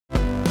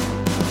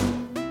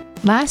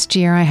Last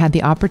year, I had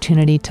the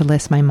opportunity to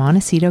list my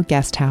Montecito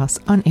guest house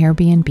on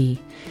Airbnb.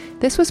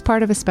 This was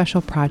part of a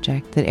special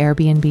project that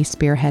Airbnb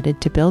spearheaded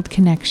to build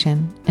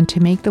connection and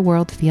to make the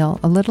world feel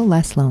a little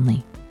less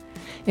lonely.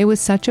 It was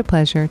such a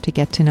pleasure to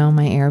get to know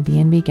my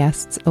Airbnb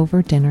guests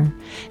over dinner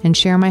and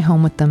share my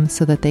home with them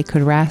so that they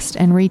could rest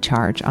and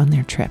recharge on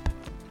their trip.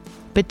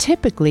 But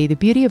typically, the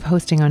beauty of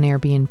hosting on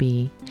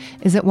Airbnb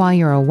is that while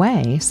you're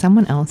away,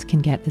 someone else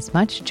can get as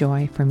much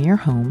joy from your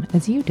home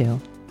as you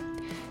do.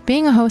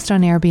 Being a host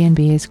on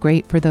Airbnb is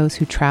great for those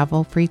who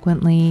travel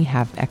frequently,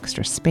 have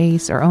extra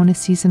space, or own a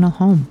seasonal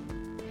home.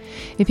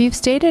 If you've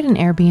stayed at an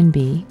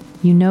Airbnb,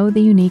 you know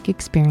the unique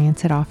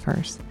experience it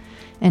offers.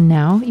 And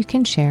now you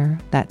can share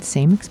that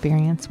same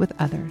experience with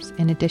others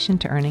in addition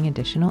to earning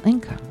additional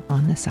income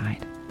on the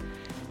side.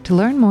 To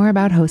learn more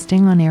about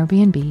hosting on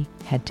Airbnb,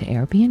 head to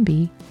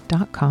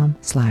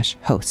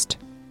airbnb.com/host.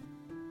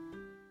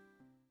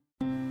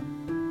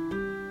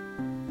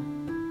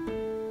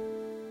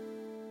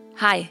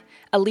 Hi,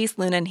 Elise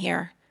Lunan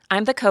here.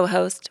 I'm the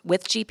co-host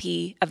with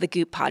GP of the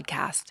Goop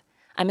podcast.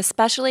 I'm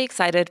especially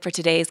excited for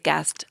today's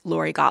guest,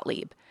 Lori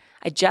Gottlieb.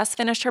 I just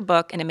finished her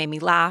book and it made me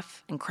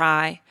laugh and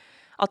cry.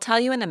 I'll tell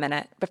you in a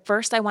minute, but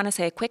first I want to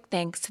say a quick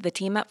thanks to the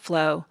team at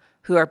Flow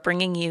who are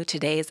bringing you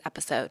today's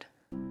episode.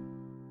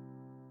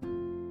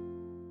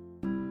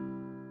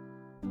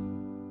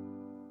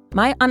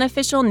 My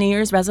unofficial New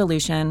Year's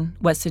resolution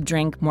was to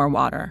drink more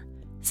water.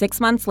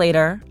 6 months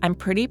later, I'm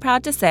pretty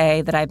proud to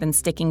say that I've been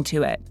sticking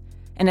to it,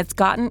 and it's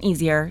gotten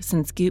easier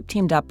since Goop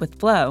teamed up with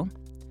Flow.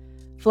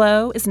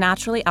 Flow is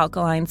naturally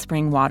alkaline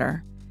spring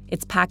water.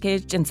 It's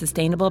packaged in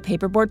sustainable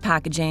paperboard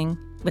packaging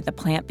with a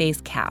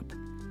plant-based cap.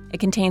 It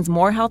contains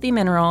more healthy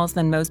minerals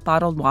than most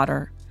bottled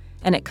water,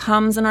 and it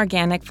comes in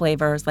organic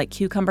flavors like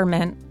cucumber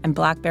mint and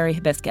blackberry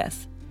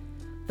hibiscus.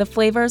 The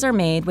flavors are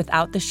made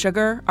without the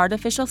sugar,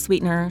 artificial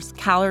sweeteners,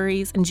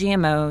 calories, and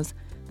GMOs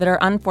that are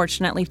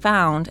unfortunately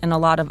found in a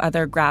lot of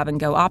other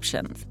grab-and-go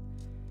options.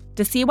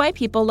 To see why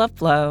people love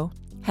Flow,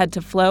 head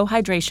to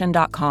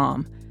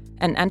flowhydration.com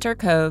and enter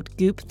code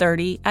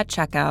GOOP30 at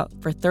checkout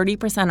for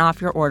 30% off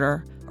your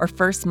order or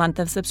first month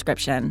of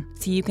subscription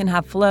so you can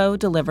have Flow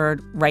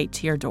delivered right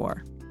to your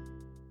door.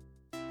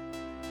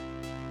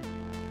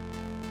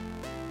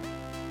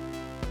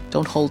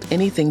 Don't hold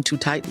anything too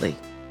tightly.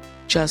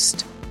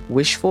 Just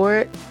wish for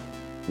it,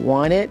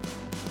 want it,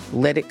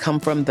 let it come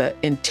from the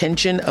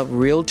intention of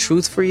real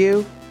truth for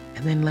you,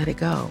 and then let it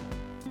go.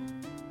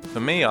 For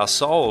me, our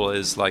soul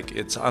is like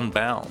it's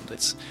unbound,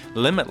 it's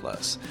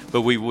limitless,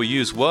 but we will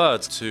use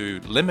words to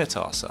limit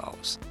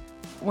ourselves.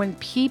 When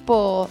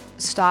people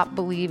stop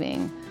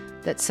believing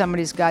that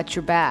somebody's got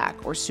your back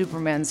or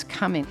Superman's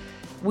coming,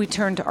 we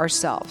turn to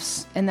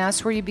ourselves, and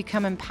that's where you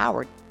become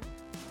empowered.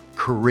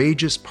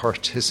 Courageous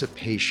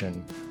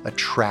participation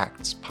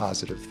attracts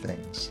positive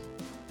things.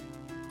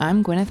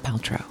 I'm Gwyneth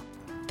Paltrow.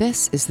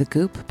 This is the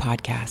Goop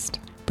podcast,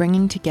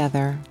 bringing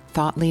together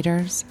thought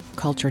leaders,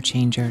 culture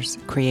changers,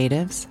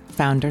 creatives,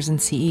 founders and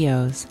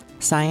CEOs,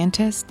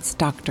 scientists,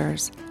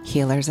 doctors,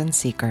 healers, and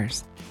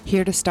seekers,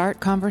 here to start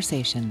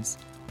conversations,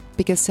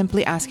 because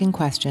simply asking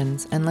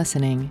questions and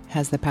listening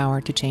has the power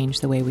to change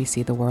the way we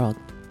see the world.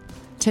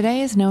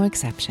 Today is no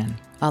exception.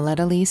 I'll let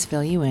Elise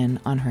fill you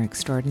in on her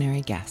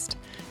extraordinary guest,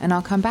 and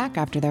I'll come back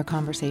after their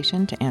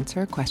conversation to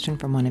answer a question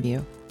from one of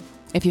you.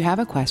 If you have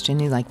a question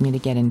you'd like me to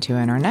get into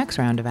in our next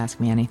round of Ask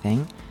Me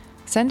Anything,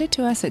 send it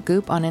to us at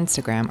Goop on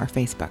Instagram or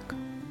Facebook.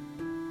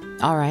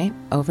 All right,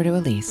 over to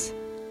Elise.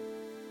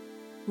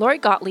 Lori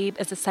Gottlieb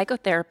is a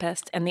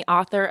psychotherapist and the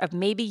author of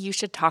Maybe You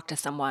Should Talk to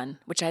Someone,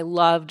 which I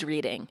loved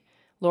reading.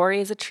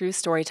 Lori is a true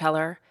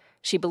storyteller.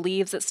 She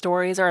believes that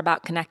stories are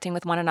about connecting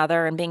with one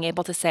another and being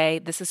able to say,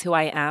 "This is who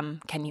I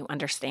am. Can you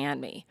understand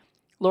me?"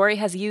 Lori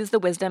has used the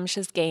wisdom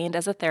she's gained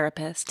as a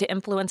therapist to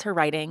influence her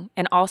writing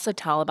and also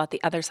tell about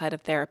the other side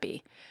of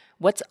therapy.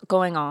 What's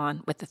going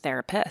on with the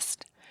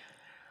therapist?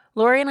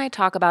 Lori and I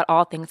talk about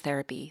all things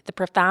therapy, the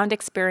profound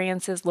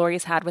experiences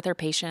Lori's had with her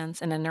patients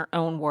and in her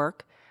own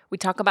work. We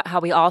talk about how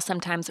we all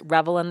sometimes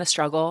revel in the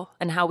struggle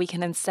and how we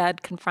can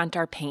instead confront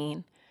our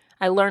pain.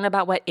 I learn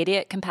about what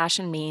idiot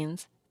compassion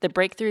means, the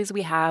breakthroughs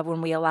we have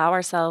when we allow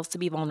ourselves to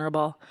be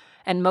vulnerable,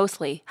 and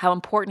mostly how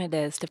important it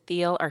is to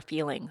feel our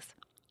feelings.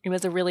 It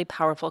was a really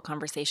powerful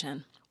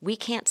conversation. We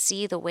can't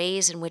see the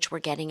ways in which we're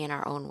getting in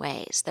our own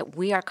ways, that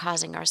we are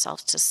causing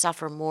ourselves to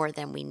suffer more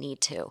than we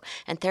need to.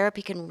 And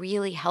therapy can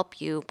really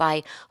help you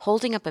by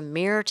holding up a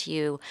mirror to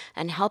you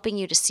and helping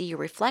you to see your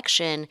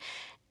reflection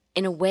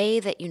in a way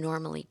that you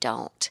normally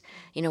don't.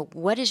 You know,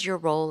 what is your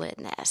role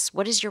in this?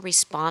 What is your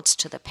response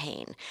to the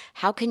pain?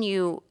 How can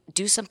you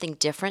do something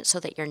different so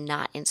that you're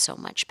not in so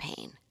much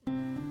pain?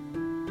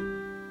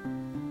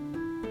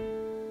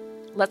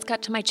 Let's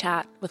cut to my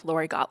chat with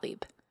Lori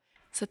Gottlieb.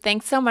 So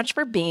thanks so much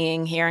for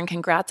being here and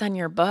congrats on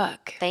your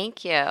book.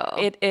 Thank you.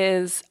 It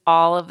is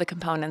all of the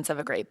components of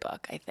a great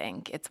book, I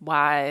think. It's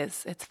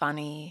wise, it's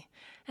funny,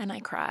 and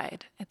I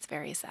cried. It's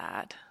very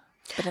sad,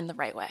 but in the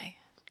right way.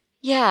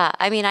 Yeah,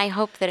 I mean, I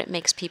hope that it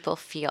makes people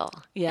feel.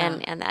 Yeah.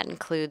 And that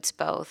includes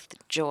both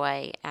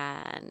joy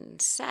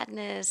and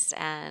sadness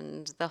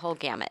and the whole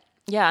gamut.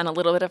 Yeah, and a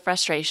little bit of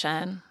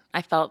frustration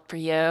I felt for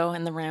you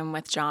in the room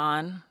with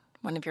John,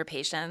 one of your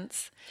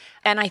patients.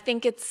 And I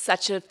think it's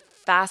such a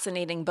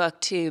fascinating book,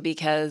 too,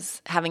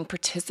 because having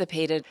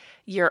participated,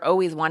 you're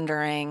always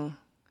wondering,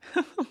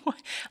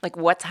 like,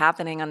 what's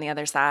happening on the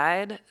other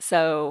side?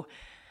 So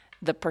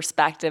the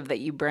perspective that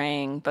you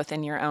bring, both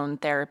in your own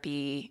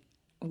therapy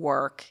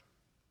work,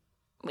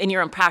 in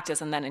your own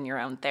practice, and then in your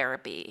own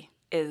therapy,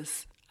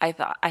 is, I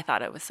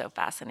thought it was so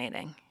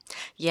fascinating.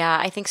 Yeah,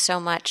 I think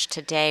so much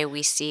today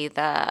we see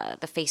the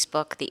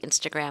Facebook, the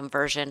Instagram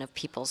version of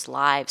people's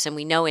lives, and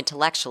we know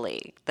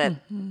intellectually that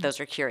those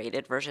are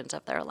curated versions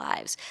of their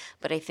lives.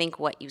 But I think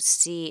what you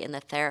see in the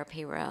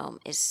therapy room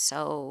is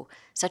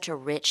such a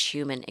rich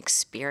human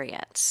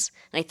experience.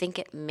 And I think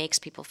it makes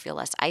people feel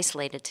less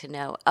isolated to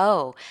know,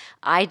 oh,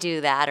 I do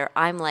that, or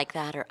I'm like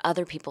that, or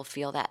other people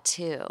feel that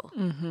too.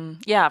 Mm-hmm.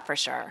 Yeah, for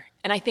sure.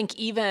 And I think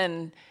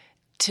even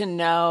to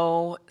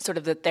know sort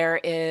of that there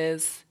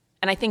is,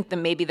 and I think that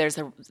maybe there's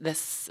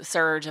this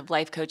surge of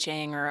life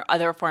coaching or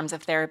other forms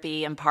of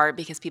therapy in part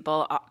because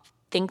people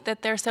think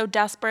that they're so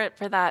desperate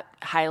for that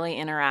highly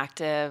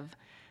interactive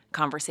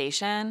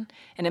conversation.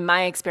 And in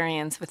my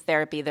experience with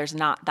therapy, there's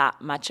not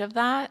that much of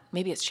that.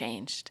 Maybe it's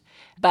changed.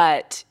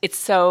 But it's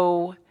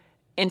so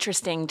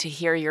interesting to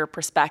hear your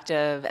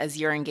perspective as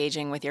you're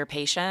engaging with your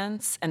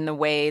patients and the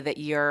way that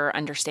you're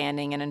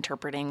understanding and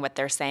interpreting what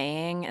they're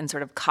saying and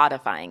sort of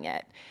codifying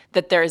it.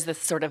 That there's this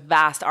sort of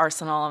vast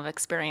arsenal of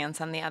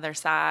experience on the other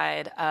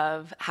side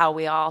of how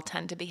we all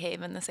tend to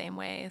behave in the same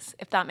ways,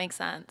 if that makes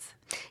sense.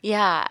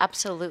 Yeah,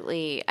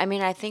 absolutely. I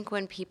mean, I think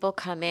when people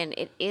come in,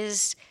 it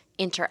is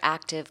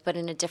interactive, but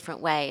in a different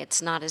way.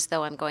 It's not as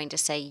though I'm going to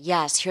say,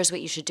 yes, here's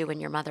what you should do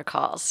when your mother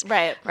calls.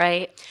 Right.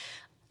 Right?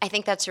 I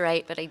think that's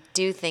right, but I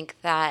do think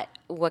that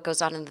what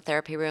goes on in the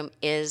therapy room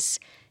is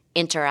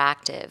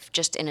interactive,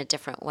 just in a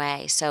different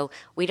way. So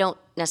we don't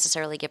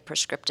necessarily give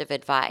prescriptive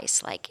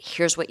advice, like,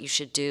 here's what you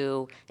should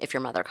do if your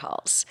mother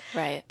calls.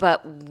 Right.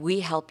 But we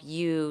help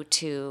you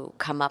to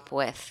come up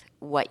with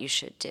what you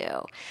should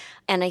do.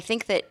 And I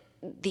think that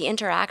the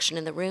interaction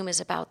in the room is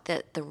about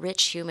the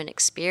rich human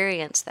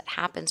experience that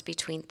happens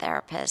between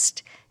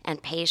therapist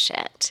and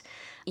patient.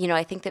 You know,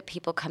 I think that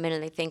people come in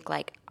and they think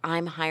like,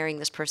 I'm hiring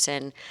this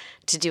person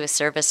to do a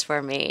service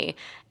for me.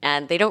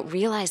 And they don't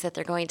realize that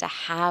they're going to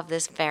have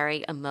this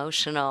very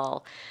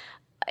emotional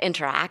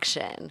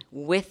interaction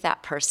with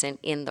that person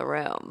in the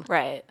room.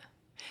 Right.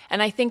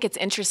 And I think it's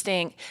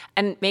interesting,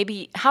 and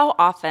maybe how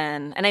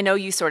often, and I know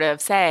you sort of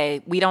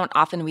say, we don't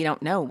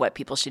know what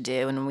people should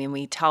do. And when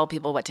we tell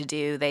people what to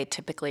do, they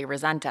typically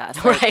resent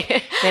us.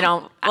 Right. They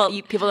don't,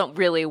 people don't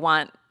really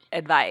want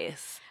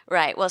advice.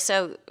 Right. Well,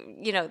 so,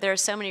 you know, there are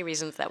so many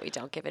reasons that we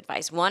don't give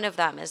advice. One of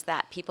them is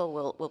that people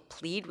will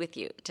plead with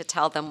you to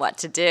tell them what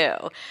to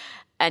do.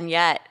 And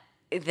yet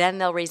then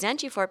they'll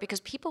resent you for it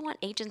because people want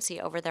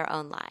agency over their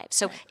own lives.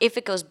 So if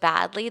it goes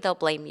badly, they'll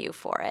blame you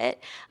for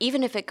it.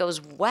 Even if it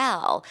goes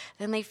well,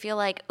 then they feel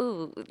like,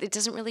 ooh, it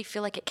doesn't really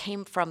feel like it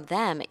came from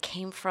them. It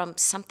came from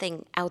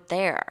something out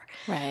there.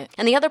 Right.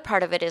 And the other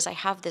part of it is I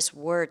have this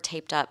word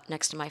taped up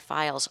next to my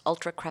files,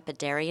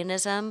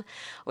 ultracrepidarianism,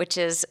 which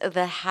is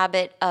the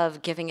habit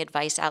of giving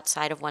advice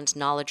outside of one's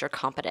knowledge or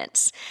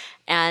competence.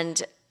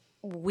 And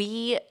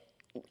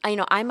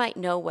I might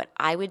know what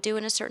I would do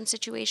in a certain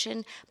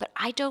situation, but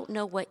I don't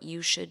know what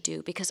you should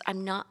do because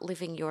I'm not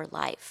living your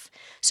life.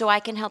 So I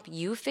can help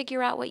you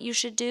figure out what you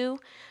should do,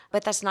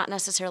 but that's not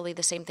necessarily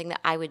the same thing that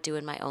I would do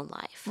in my own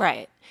life.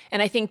 Right.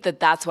 And I think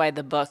that that's why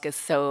the book is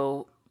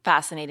so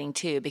fascinating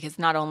too, because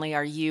not only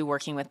are you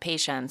working with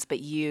patients, but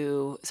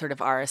you sort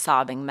of are a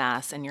sobbing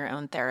mess in your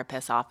own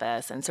therapist's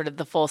office and sort of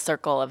the full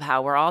circle of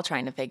how we're all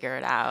trying to figure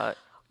it out.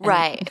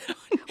 Right.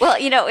 Well,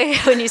 you know,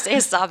 when you say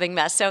a sobbing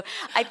mess, so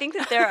I think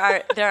that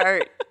there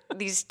are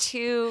these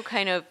two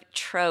kind of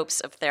tropes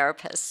of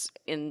therapists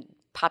in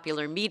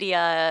popular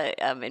media,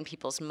 in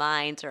people's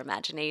minds or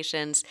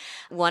imaginations.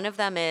 One of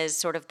them is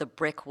sort of the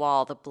brick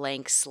wall, the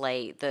blank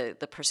slate,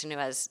 the person who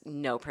has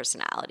no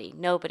personality.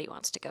 Nobody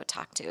wants to go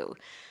talk to,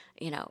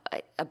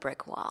 a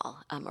brick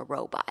wall, a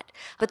robot.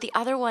 But the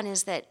other one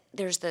is that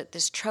there's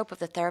this trope of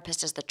the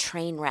therapist as the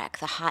train wreck,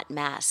 the hot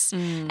mess.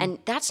 And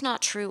that's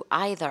not true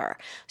either.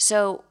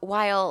 So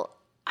while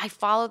I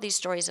follow these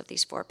stories of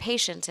these 4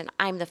 patients, and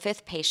I'm the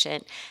 5th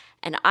patient,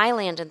 and I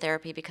land in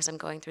therapy because I'm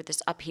going through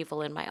this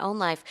upheaval in my own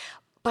life,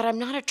 but I'm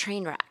not a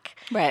train wreck.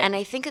 Right. And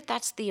I think that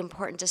that's the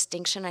important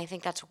distinction. I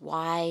think that's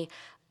why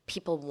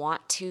people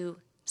want to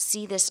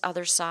see this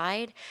other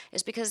side,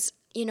 is because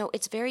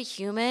it's very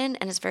human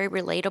and it's very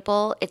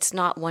relatable. It's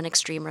not one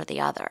extreme or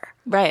the other.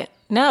 Right.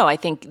 No, I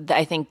think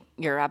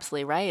you're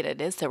absolutely right. It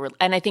is so,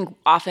 and I think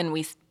often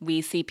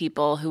we see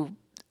people who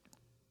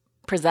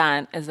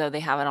present as though they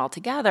have it all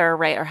together,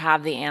 right, or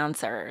have the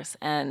answers,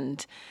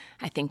 and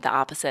I think the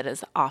opposite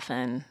is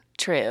often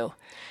true.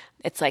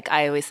 It's like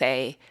I always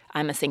say,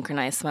 I'm a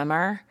synchronized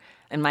swimmer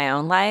in my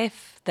own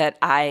life. That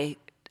I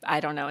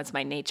don't know, it's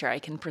my nature. I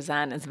can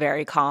present as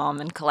very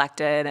calm and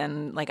collected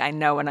and like I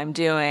know what I'm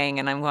doing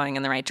and I'm going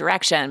in the right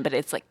direction, but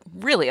it's like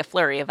really a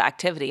flurry of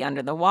activity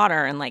under the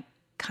water and like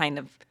kind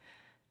of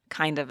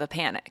kind of a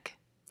panic.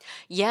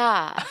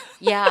 Yeah.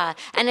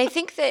 And I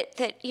think that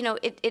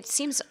it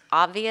seems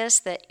obvious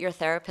that your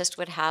therapist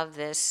would have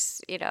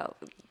this,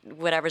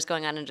 whatever's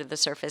going on under the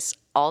surface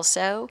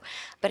also.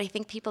 But I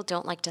think people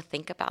don't like to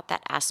think about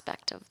that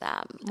aspect of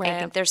them. Right. I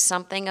think there's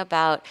something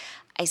about,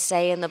 I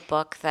say in the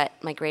book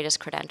that my greatest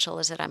credential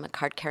is that I'm a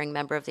card-carrying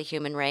member of the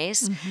human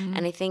race. Mm-hmm.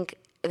 And I think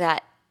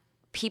that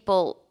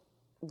people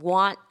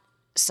want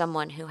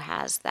someone who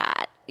has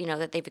that,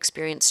 that they've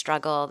experienced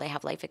struggle, they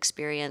have life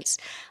experience.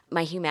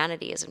 My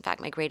humanity is, in fact,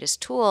 my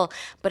greatest tool,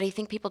 but I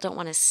think people don't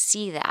want to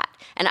see that.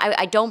 And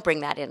I don't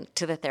bring that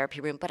into the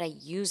therapy room, but I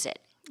use it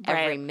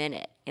every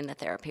minute in the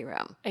therapy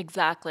room.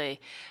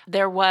 Exactly.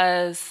 There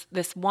were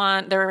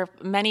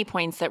many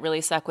points that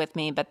really stuck with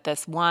me, but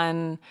this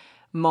one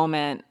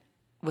moment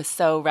was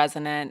so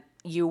resonant.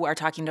 You are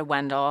talking to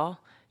Wendell,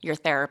 your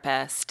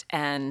therapist,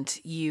 and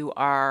you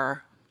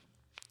are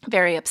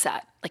very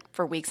upset, like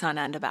for weeks on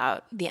end,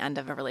 about the end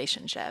of a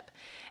relationship.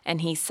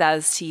 And he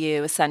says to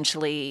you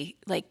essentially,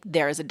 like,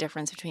 there is a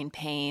difference between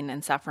pain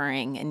and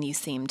suffering, and you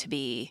seem to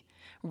be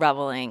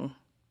reveling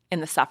in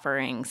the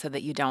suffering so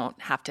that you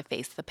don't have to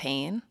face the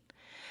pain.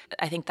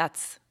 I think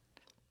that's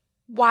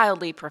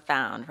wildly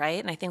profound, right?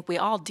 And I think we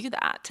all do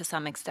that to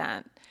some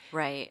extent.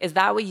 Right. Is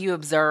that what you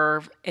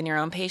observe in your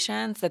own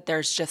patients, that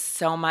there's just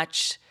so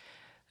much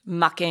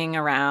mucking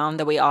around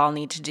that we all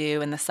need to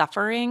do in the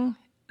suffering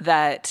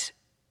that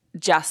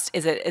just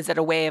is it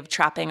a way of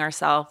trapping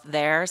ourselves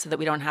there so that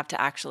we don't have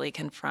to actually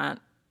confront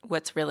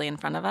what's really in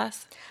front of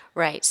us?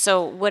 Right.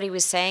 So what he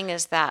was saying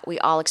is that we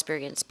all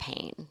experience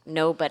pain.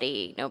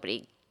 Nobody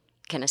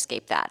can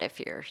escape that if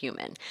you're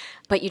human.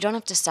 But you don't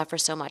have to suffer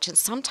so much. And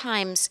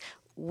sometimes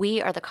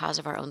we are the cause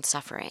of our own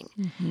suffering.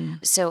 Mm-hmm.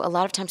 So a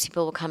lot of times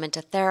people will come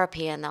into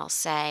therapy and they'll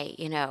say,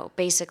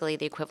 basically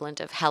the equivalent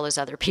of hell is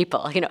other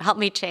people, help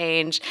me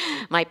change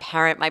my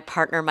parent, my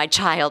partner, my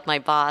child, my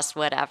boss,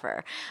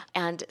 whatever.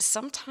 And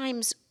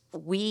sometimes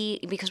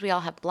because we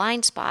all have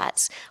blind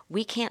spots,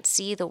 we can't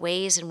see the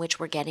ways in which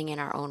we're getting in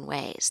our own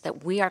ways,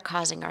 that we are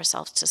causing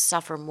ourselves to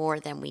suffer more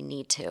than we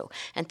need to.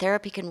 And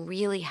therapy can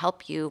really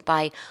help you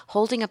by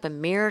holding up a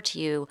mirror to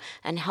you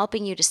and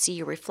helping you to see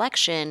your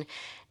reflection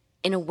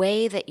in a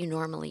way that you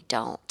normally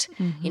don't.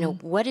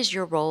 Mm-hmm. What is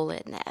your role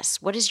in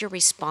this? What is your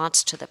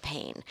response to the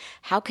pain?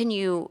 How can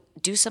you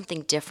do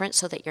something different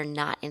so that you're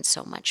not in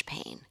so much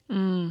pain?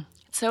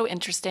 It's so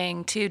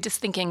interesting, too,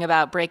 just thinking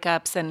about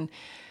breakups and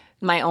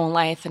my own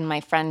life and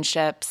my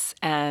friendships.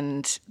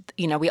 And,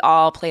 we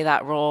all play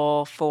that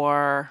role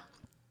for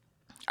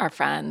our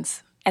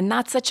friends. And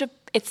that's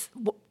it's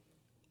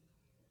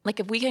like,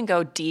 if we can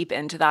go deep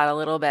into that a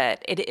little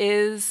bit, it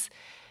is...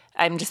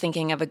 I'm just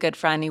thinking of a good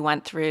friend who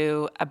went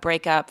through a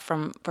breakup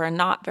for a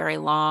not very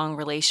long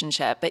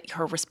relationship, but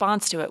her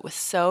response to it was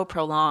so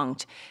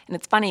prolonged. And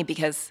it's funny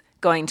because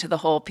going to the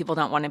whole people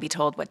don't want to be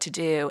told what to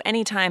do,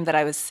 anytime that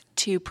I was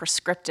too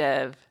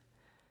prescriptive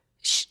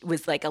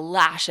was like a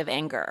lash of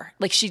anger.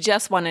 Like she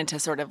just wanted to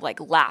sort of like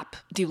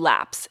do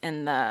laps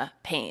in the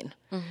pain.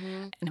 Mm-hmm.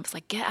 And it was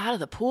like, get out of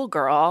the pool,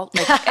 girl.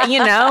 Like,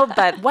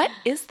 but what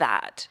is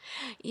that?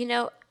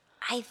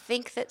 I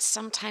think that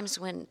sometimes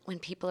when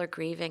people are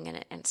grieving,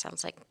 and it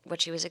sounds like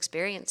what she was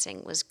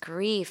experiencing was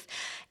grief,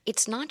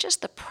 it's not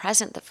just the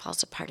present that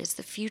falls apart, it's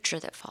the future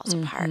that falls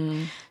apart.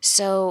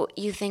 So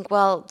you think,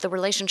 well, the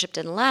relationship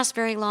didn't last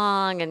very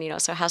long,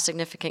 and so how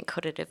significant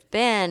could it have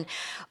been?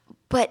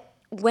 But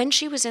when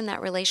she was in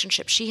that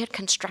relationship, she had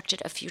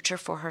constructed a future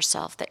for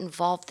herself that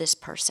involved this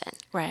person.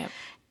 Right.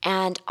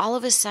 And all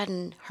of a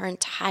sudden, her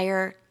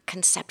entire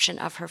conception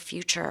of her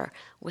future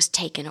was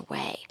taken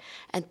away.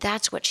 And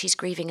that's what she's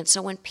grieving. And so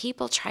when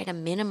people try to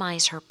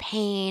minimize her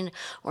pain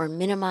or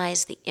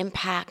minimize the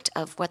impact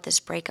of what this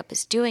breakup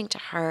is doing to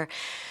her,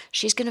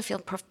 she's going to feel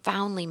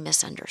profoundly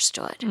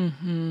misunderstood.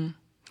 Mm-hmm.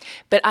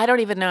 But I don't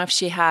even know if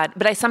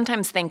but I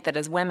sometimes think that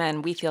as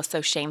women, we feel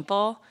so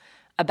shameful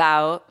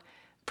about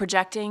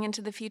projecting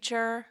into the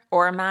future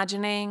or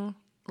imagining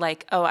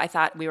like, oh, I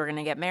thought we were going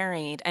to get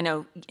married. I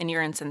know in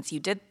your instance,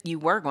 you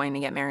were going to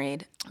get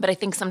married. But I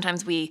think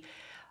sometimes we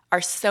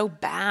are so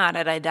bad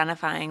at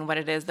identifying what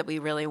it is that we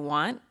really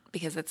want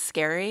because it's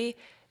scary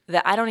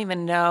that I don't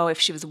even know if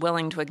she was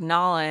willing to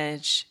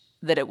acknowledge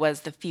that it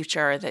was the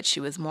future that she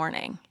was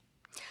mourning.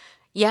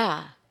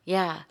 Yeah.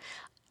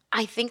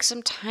 I think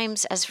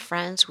sometimes as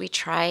friends, we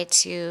try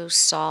to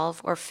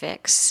solve or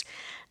fix.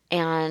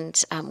 And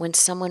when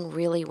someone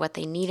really, what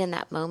they need in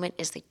that moment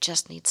is they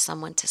just need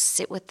someone to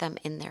sit with them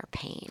in their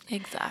pain.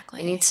 Exactly.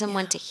 They need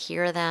someone to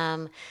hear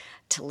them,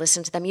 to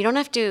listen to them. You don't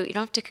have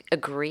to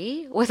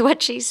agree with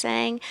what she's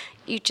saying.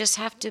 You just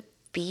have to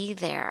be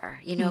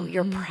there.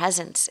 Your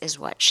presence is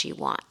what she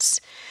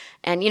wants.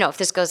 And, if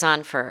this goes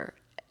on for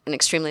an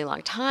extremely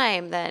long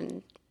time,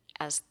 then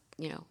as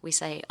we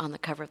say on the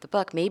cover of the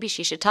book, maybe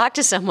she should talk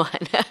to someone.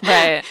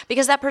 Right.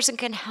 Because that person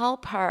can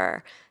help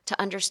her to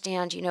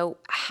understand,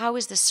 how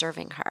is this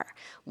serving her?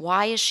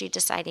 Why is she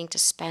deciding to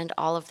spend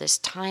all of this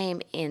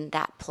time in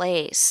that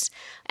place?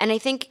 And I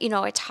think,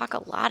 I talk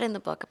a lot in the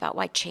book about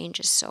why change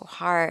is so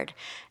hard.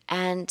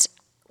 And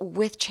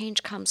with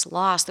change comes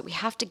loss, that we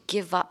have to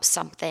give up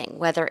something,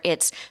 whether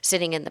it's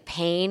sitting in the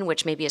pain,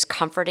 which maybe is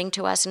comforting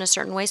to us in a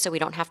certain way, so we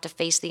don't have to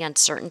face the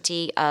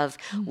uncertainty of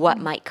what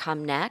might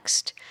come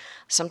next.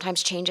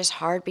 Sometimes change is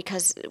hard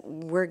because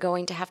we're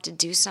going to have to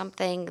do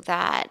something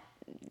that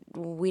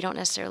we don't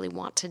necessarily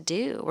want to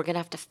do. We're going to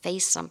have to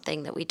face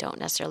something that we don't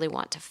necessarily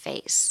want to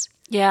face.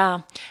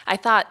 Yeah. I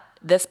thought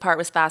this part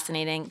was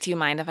fascinating. Do you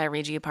mind if I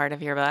read you part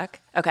of your book?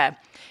 Okay.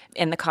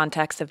 In the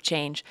context of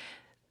change.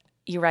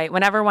 You're right.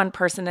 Whenever one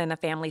person in a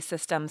family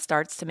system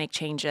starts to make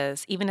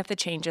changes, even if the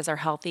changes are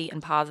healthy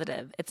and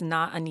positive, it's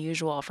not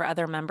unusual for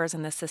other members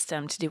in the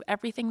system to do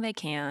everything they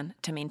can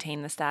to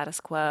maintain the status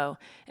quo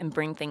and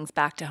bring things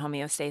back to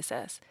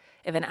homeostasis.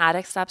 If an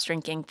addict stops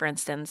drinking, for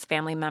instance,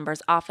 family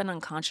members often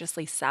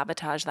unconsciously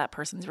sabotage that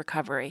person's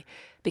recovery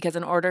because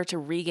in order to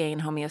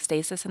regain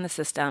homeostasis in the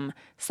system,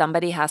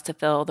 somebody has to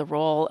fill the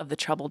role of the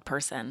troubled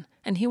person.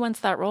 And who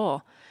wants that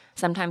role?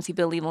 Sometimes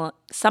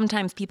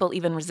people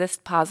even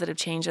resist positive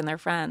change in their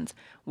friends.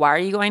 Why are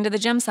you going to the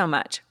gym so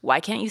much? Why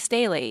can't you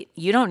stay late?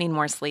 You don't need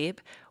more sleep.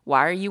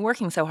 Why are you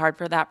working so hard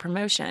for that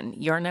promotion?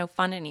 You're no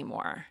fun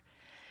anymore.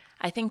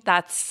 I think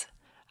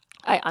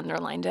I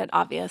underlined it,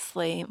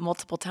 obviously,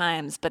 multiple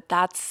times, but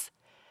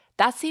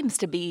that seems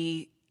to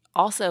be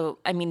also,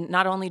 I mean,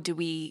 not only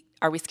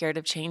are we scared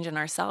of change in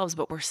ourselves,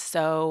 but we're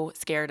so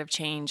scared of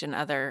change in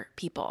other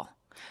people.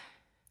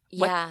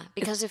 Yeah,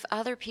 because if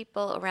other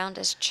people around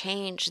us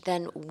change,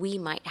 then we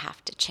might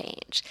have to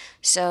change.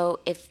 So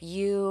if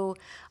you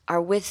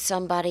are with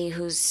somebody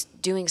who's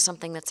doing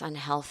something that's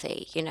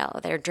unhealthy,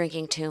 they're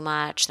drinking too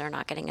much, they're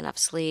not getting enough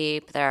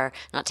sleep, they're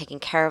not taking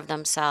care of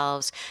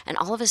themselves, and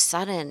all of a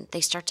sudden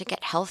they start to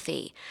get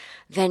healthy,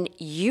 then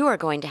you are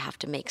going to have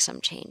to make some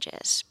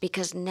changes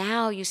because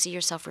now you see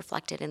yourself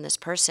reflected in this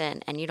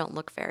person and you don't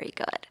look very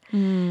good.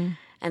 Mm.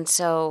 And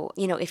so,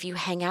 if you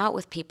hang out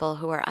with people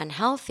who are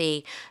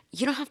unhealthy,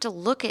 you don't have to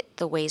look at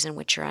the ways in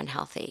which you're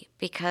unhealthy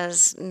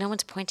because no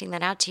one's pointing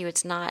that out to you.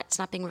 It's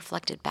not being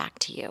reflected back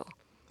to you.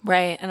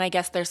 Right. And I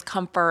guess there's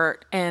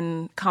comfort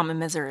in common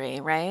misery,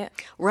 right?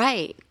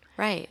 Right.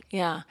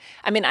 Yeah.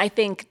 I mean, I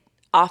think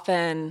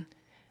often,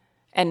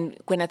 and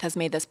Gwyneth has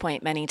made this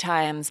point many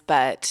times,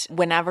 but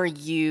whenever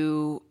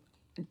you,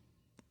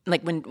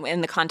 when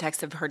in the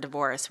context of her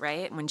divorce,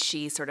 right, when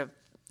she sort of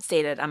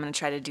stated, I'm going to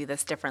try to do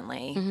this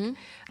differently,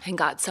 and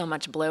got so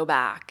much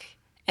blowback.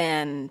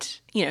 And,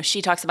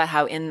 she talks about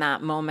how in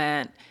that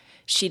moment,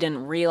 she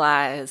didn't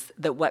realize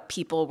that what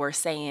people were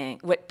saying,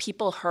 what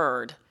people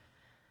heard,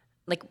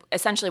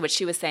 essentially what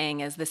she was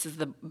saying is, this is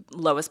the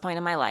lowest point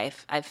in my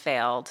life. I've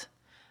failed.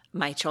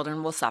 My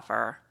children will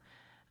suffer.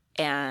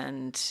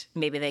 And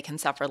maybe they can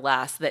suffer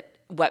less. That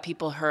what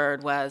people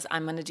heard was,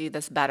 I'm going to do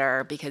this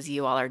better because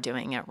you all are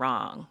doing it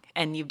wrong.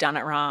 And you've done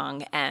it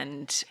wrong.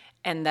 And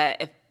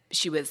that if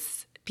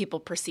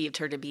people perceived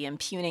her to be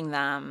impugning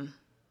them.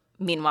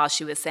 Meanwhile,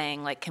 she was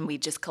saying, can we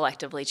just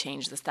collectively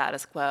change the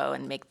status quo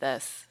and make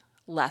this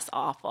less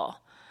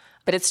awful?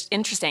 But it's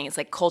interesting. It's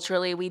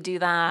culturally we do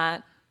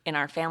that. In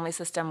our family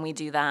system, we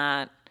do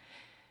that.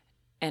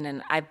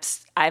 And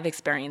I've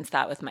experienced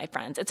that with my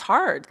friends. It's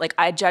hard.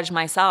 I judge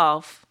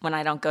myself when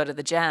I don't go to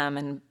the gym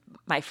and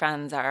my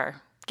friends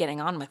are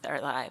getting on with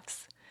their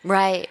lives.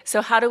 Right.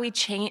 So how do we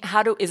change?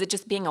 Is it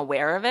just being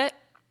aware of it?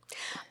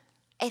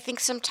 I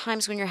think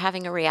sometimes when you're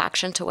having a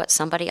reaction to what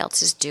somebody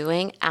else is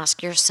doing,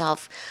 ask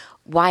yourself,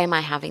 why am I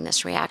having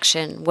this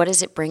reaction? What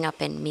does it bring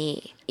up in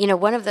me?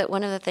 One of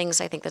the things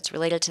I think that's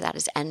related to that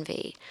is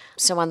envy.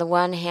 So on the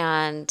one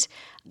hand,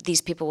 these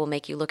people will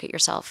make you look at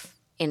yourself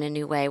in a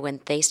new way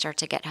when they start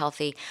to get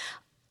healthy.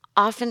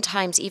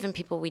 Oftentimes, even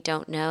people we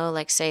don't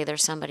know, say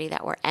there's somebody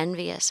that we're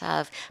envious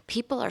of,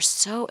 people are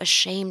so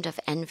ashamed of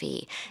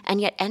envy.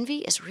 And yet envy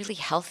is really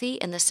healthy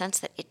in the sense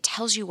that it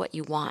tells you what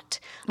you want.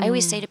 I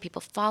always say to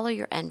people, follow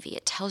your envy.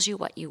 It tells you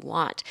what you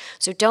want.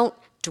 So don't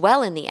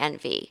dwell in the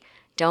envy.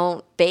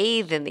 Don't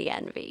bathe in the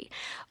envy.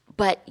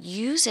 But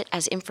use it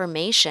as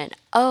information.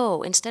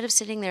 Instead of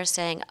sitting there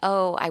saying,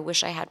 I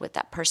wish I had what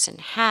that person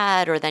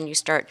had, or then you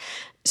start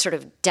sort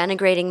of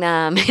denigrating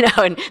them,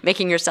 and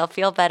making yourself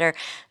feel better,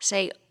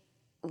 say,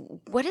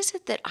 what is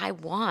it that I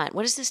want?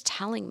 What is this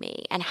telling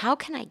me? And how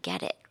can I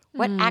get it?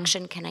 What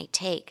action can I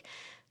take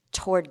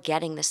toward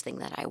getting this thing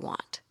that I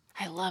want?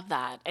 I love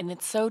that. And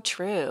it's so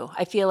true.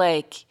 I feel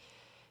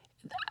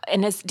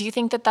do you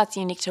think that that's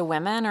unique to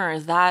women, or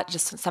is that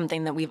just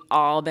something that we've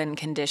all been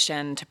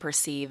conditioned to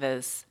perceive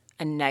as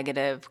a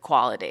negative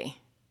quality?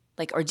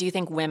 Or do you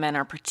think women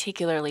are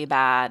particularly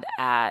bad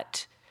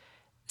at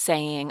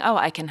saying,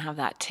 I can have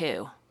that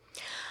too?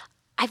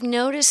 I've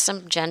noticed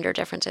some gender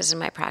differences in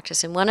my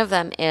practice, and one of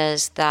them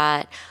is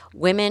that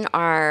women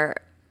are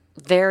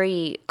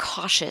very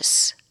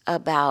cautious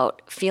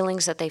about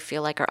feelings that they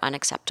feel like are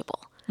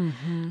unacceptable.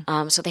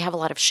 Mm-hmm. So they have a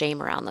lot of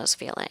shame around those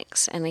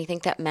feelings, and I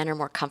think that men are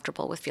more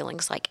comfortable with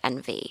feelings like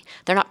envy.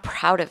 They're not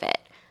proud of it,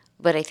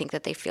 but I think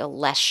that they feel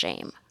less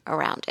shame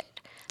around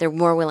it. They're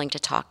more willing to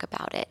talk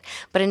about it.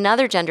 But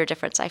another gender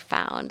difference I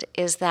found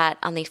is that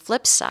on the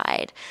flip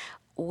side,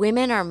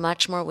 women are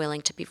much more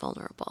willing to be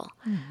vulnerable.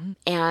 Mm-hmm.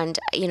 And,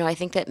 I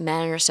think that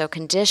men are so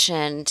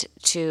conditioned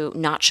to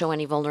not show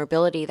any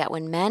vulnerability that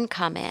when men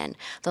come in,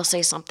 they'll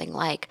say something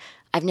like,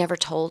 I've never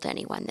told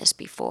anyone this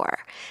before.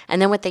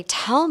 And then what they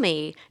tell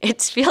me,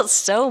 it feels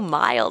so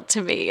mild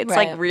to me. It's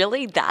like,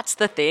 really? That's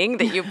the thing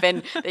that you've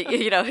been,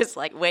 is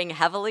like weighing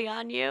heavily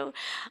on you?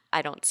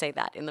 I don't say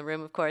that in the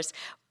room, of course.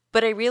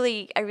 But I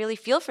really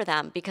feel for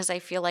them, because I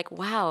feel like,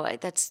 wow,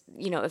 that's,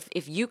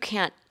 if you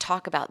can't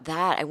talk about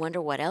that, I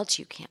wonder what else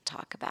you can't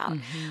talk about.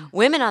 Mm-hmm.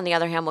 Women, on the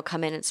other hand, will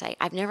come in and say,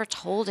 I've never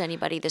told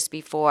anybody this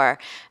before,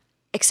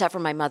 except for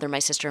my mother, my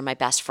sister, and my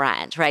best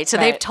friend, right? So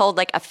they've told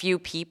like a few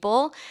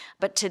people,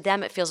 but to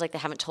them it feels like they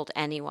haven't told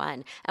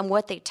anyone. And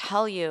what they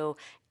tell you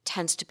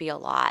tends to be a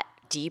lot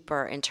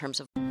deeper in terms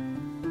of...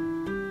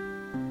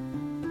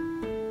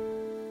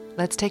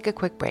 Let's take a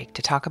quick break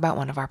to talk about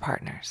one of our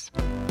partners.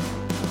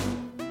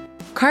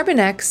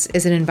 CarbonX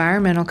is an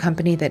environmental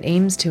company that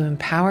aims to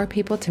empower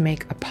people to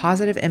make a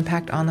positive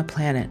impact on the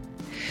planet.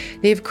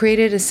 They've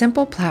created a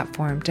simple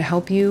platform to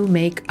help you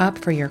make up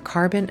for your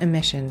carbon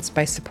emissions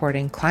by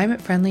supporting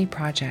climate-friendly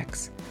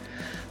projects.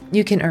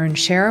 You can earn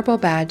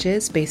shareable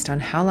badges based on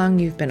how long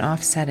you've been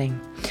offsetting,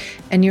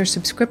 and your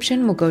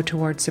subscription will go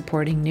towards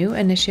supporting new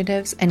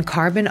initiatives and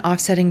carbon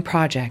offsetting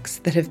projects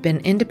that have been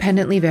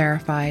independently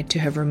verified to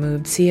have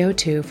removed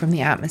CO2 from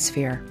the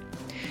atmosphere.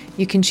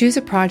 You can choose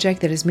a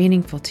project that is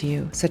meaningful to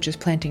you, such as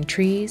planting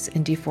trees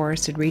in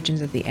deforested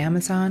regions of the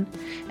Amazon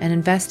and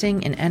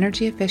investing in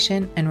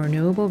energy-efficient and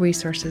renewable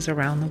resources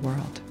around the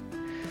world.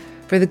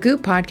 For the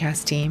Goop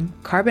podcast team,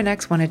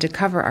 CarbonX wanted to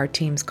cover our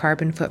team's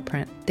carbon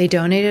footprint. They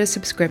donated a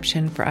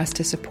subscription for us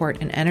to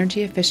support an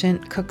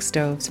energy-efficient cook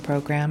stoves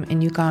program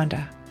in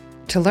Uganda.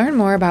 To learn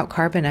more about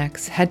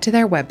CarbonX, head to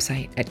their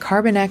website at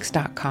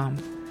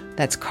carbonx.com.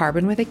 That's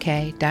carbon with a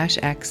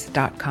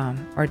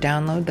K-X.com, or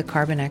download the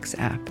CarbonX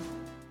app.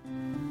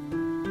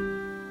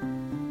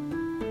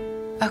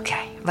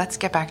 Okay, let's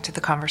get back to the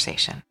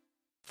conversation.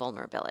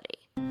 Vulnerability.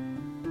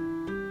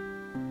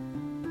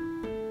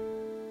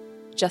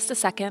 Just a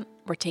second,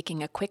 we're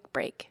taking a quick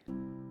break.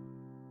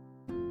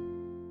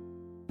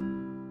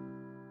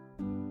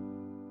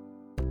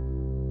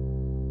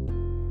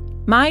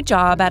 My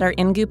job at our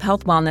InGoop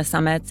Health Wellness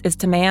Summits is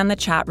to man the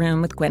chat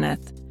room with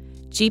Gwyneth.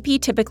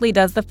 GP typically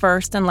does the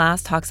first and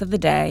last talks of the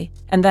day,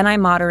 and then I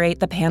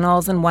moderate the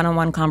panels and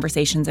one-on-one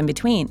conversations in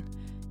between.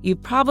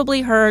 You've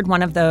probably heard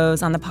one of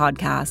those on the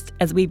podcast,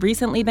 as we've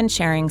recently been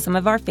sharing some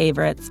of our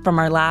favorites from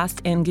our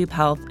last InGoop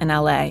Health in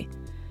LA.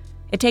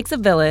 It takes a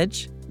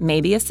village,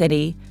 maybe a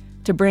city,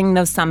 to bring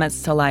those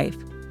summits to life.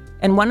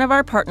 And one of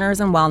our partners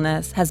in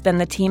wellness has been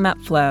the team at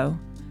Flow,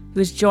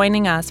 who's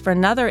joining us for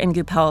another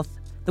InGoop Health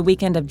the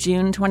weekend of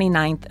June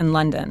 29th in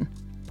London.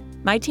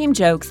 My team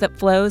jokes that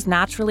Flow's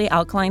naturally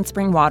alkaline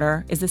spring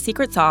water is the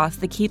secret sauce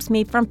that keeps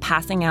me from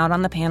passing out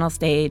on the panel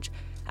stage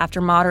after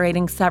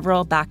moderating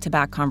several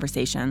back-to-back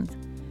conversations.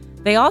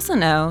 They also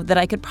know that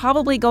I could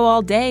probably go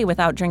all day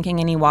without drinking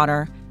any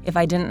water if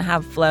I didn't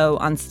have Flow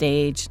on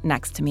stage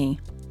next to me.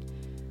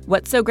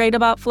 What's so great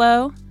about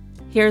Flow?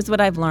 Here's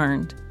what I've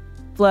learned.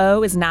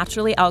 Flow is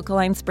naturally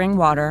alkaline spring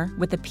water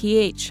with a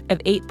pH of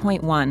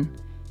 8.1,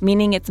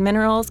 meaning its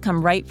minerals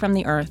come right from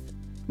the earth.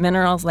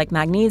 Minerals like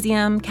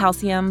magnesium,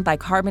 calcium,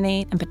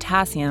 bicarbonate, and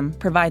potassium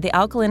provide the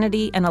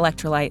alkalinity and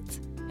electrolytes.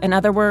 In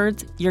other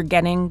words, you're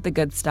getting the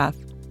good stuff.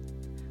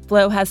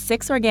 Flow has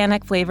 6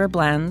 organic flavor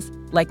blends,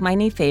 like my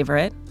new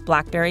favorite,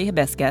 blackberry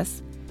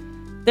hibiscus.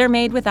 They're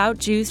made without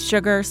juice,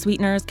 sugar,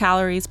 sweeteners,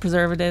 calories,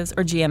 preservatives,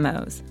 or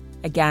GMOs.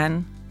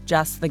 Again,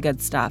 just the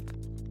good stuff.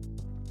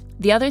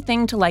 The other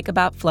thing to like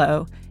about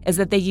Flow is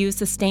that they use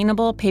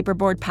sustainable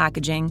paperboard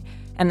packaging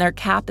and their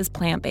cap is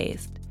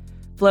plant-based.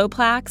 Flow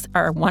plaques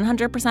are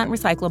 100%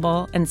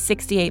 recyclable and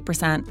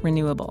 68%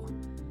 renewable.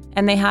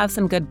 And they have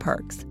some good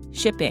perks.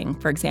 Shipping,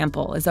 for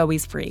example, is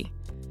always free.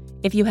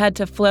 If you head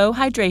to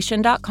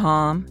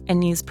flowhydration.com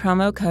and use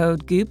promo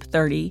code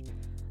GOOP30,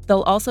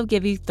 they'll also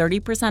give you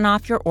 30%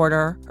 off your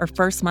order or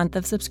first month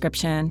of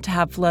subscription to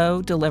have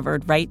Flow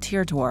delivered right to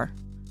your door.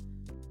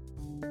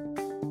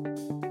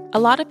 A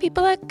lot of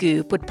people at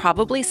Goop would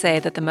probably say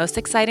that the most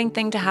exciting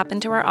thing to happen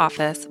to our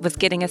office was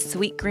getting a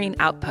Sweetgreen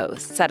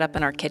outpost set up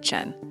in our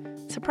kitchen.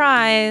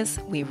 Surprise!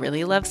 We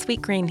really love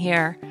Sweetgreen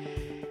here.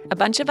 A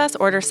bunch of us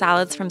order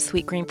salads from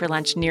Sweetgreen for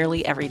lunch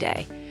nearly every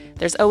day.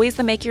 There's always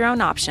the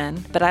make-your-own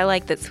option, but I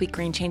like that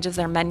Sweetgreen changes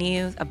their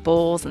menu of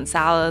bowls and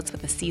salads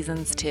with the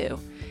seasons too.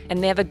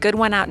 And they have a good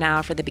one out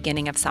now for the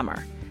beginning of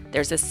summer.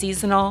 There's a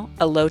seasonal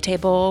elote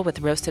bowl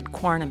with roasted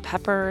corn and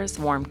peppers,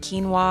 warm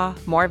quinoa,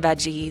 more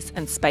veggies,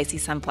 and spicy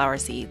sunflower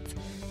seeds.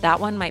 That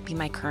one might be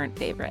my current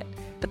favorite.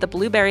 But the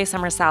blueberry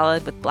summer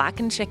salad with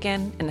blackened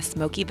chicken and a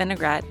smoky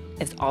vinaigrette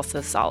is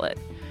also solid.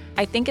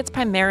 I think it's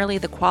primarily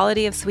the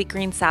quality of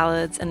Sweetgreen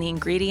salads and the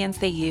ingredients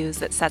they use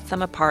that sets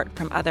them apart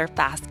from other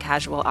fast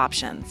casual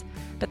options.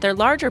 But their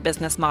larger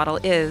business model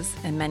is,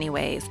 in many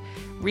ways,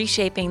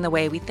 reshaping the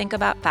way we think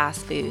about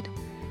fast food.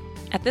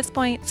 At this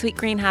point,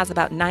 Sweetgreen has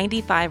about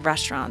 95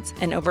 restaurants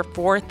and over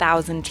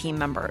 4,000 team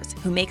members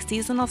who make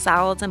seasonal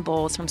salads and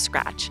bowls from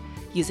scratch,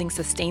 using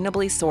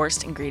sustainably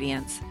sourced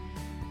ingredients.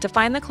 To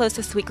find the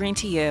closest Sweetgreen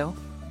to you,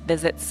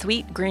 visit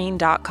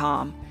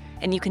sweetgreen.com,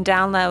 and you can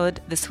download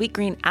the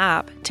Sweetgreen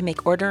app to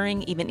make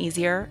ordering even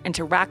easier and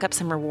to rack up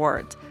some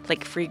rewards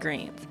like free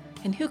greens.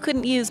 And who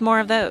couldn't use more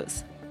of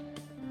those?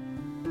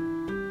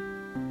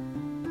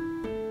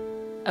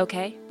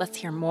 Okay, let's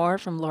hear more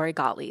from Lori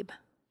Gottlieb.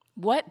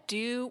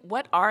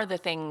 What are the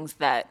things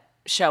that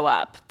show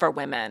up for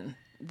women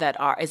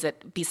is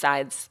it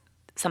besides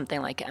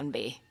something like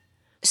envy?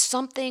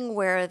 Something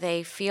where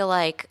they feel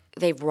like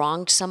they've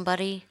wronged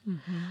somebody,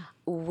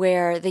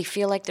 where they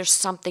feel like there's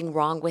something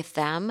wrong with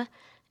them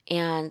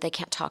and they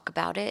can't talk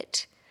about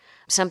it.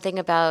 Something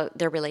about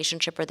their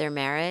relationship or their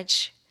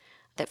marriage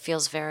that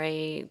feels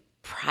very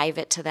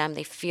private to them.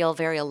 They feel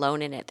very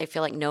alone in it. They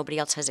feel like nobody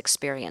else has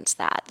experienced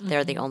that.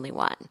 They're the only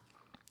one.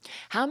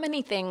 How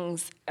many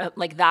things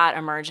like that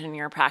emerge in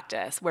your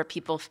practice where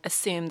people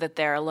assume that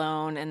they're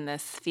alone in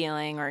this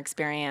feeling or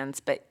experience,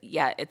 but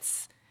yet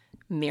it's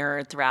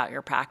mirrored throughout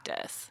your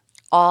practice?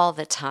 All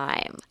the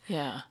time.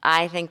 Yeah.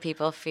 I think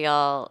people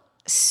feel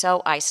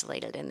so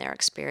isolated in their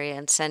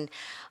experience. And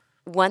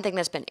one thing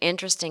that's been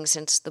interesting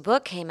since the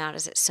book came out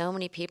is that so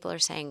many people are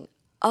saying,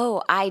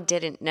 oh, I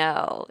didn't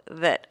know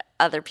that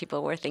other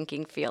people were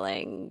thinking,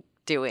 feeling,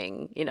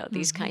 doing,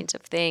 these kinds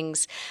of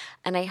things.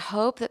 And I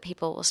hope that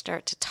people will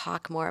start to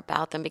talk more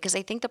about them, because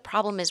I think the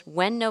problem is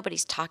when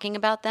nobody's talking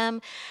about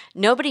them,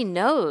 nobody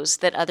knows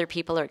that other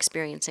people are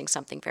experiencing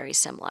something very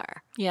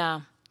similar.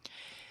 Yeah.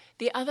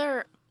 The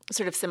other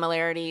sort of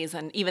similarities,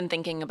 and even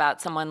thinking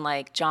about someone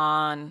like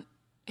John,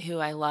 who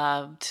I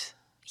loved,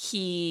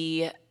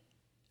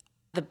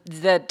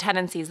 the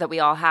tendencies that we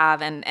all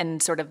have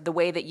and sort of the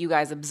way that you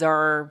guys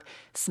observe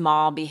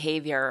small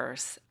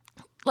behaviors,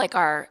 like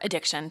our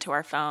addiction to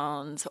our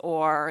phones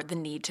or the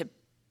need to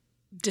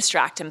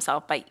distract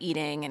himself by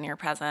eating in your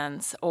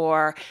presence,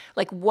 or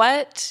like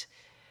what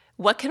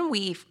can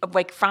we,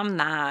 like from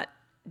that,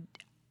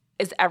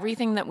 is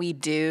everything that we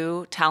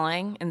do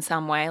telling in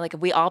some way? Like if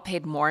we all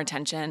paid more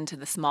attention to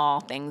the small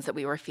things that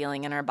we were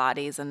feeling in our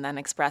bodies and then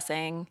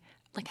expressing,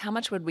 like how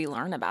much would we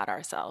learn about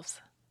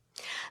ourselves?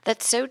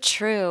 That's so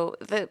true.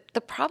 The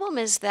problem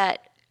is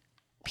that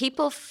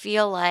people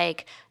feel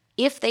like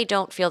if they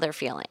don't feel their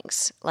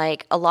feelings,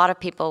 like a lot of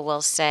people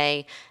will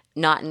say,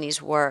 not in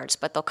these words,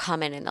 but they'll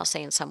come in and they'll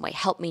say in some way,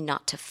 help me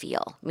not to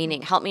feel,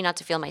 meaning help me not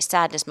to feel my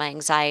sadness, my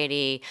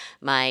anxiety,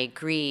 my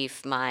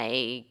grief,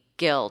 my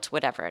guilt,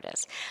 whatever it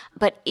is.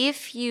 But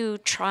if you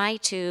try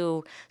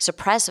to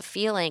suppress a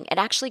feeling, it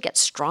actually gets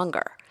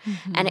stronger.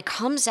 And it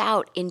comes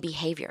out in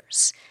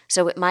behaviors.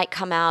 So it might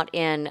come out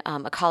in,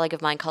 a colleague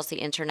of mine calls the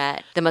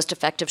internet the most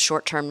effective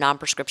short-term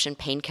non-prescription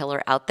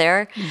painkiller out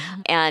there.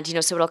 And,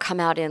 so it'll come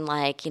out in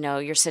like,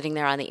 you're sitting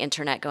there on the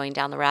internet going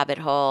down the rabbit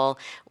hole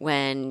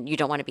when you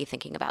don't want to be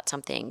thinking about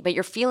something, but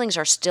your feelings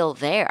are still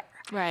there.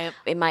 Right.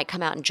 It might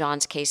come out in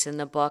John's case in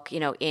the book,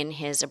 in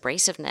his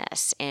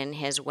abrasiveness, in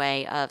his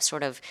way of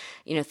sort of,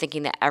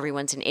 thinking that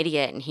everyone's an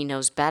idiot and he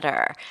knows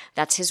better.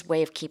 That's his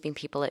way of keeping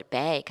people at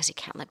bay, because he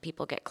can't let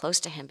people get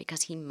close to him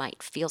because he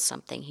might feel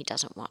something he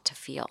doesn't want to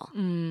feel.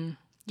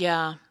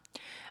 Yeah.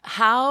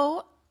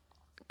 How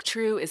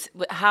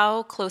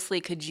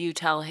closely could you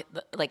tell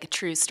like a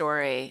true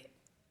story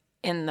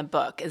in the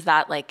book? Is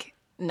that like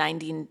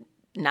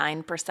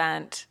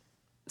 99%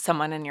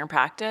 someone in your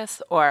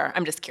practice, or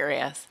I'm just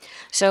curious?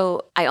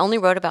 So I only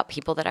wrote about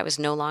people that I was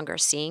no longer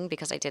seeing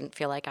because I didn't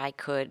feel like I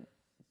could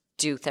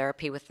do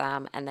therapy with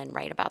them and then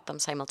write about them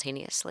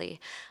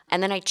simultaneously.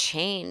 And then I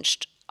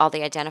changed all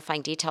the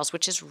identifying details,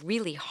 which is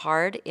really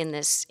hard in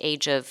this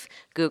age of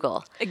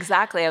Google.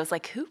 Exactly. I was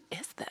like, who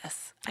is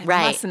this? I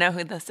must know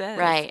who this is.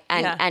 Right.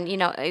 And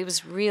it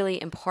was really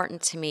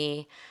important to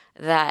me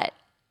that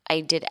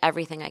I did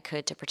everything I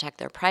could to protect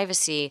their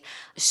privacy.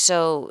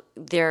 So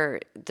the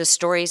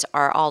stories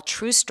are all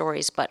true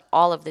stories, but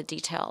all of the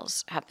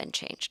details have been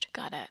changed.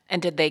 Got it.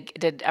 And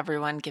did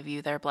everyone give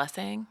you their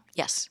blessing?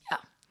 Yes. Yeah.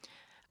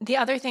 The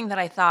other thing that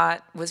I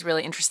thought was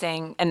really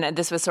interesting, and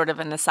this was sort of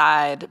an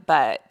aside,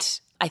 but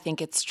I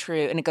think it's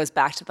true, and it goes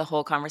back to the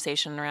whole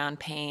conversation around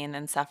pain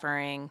and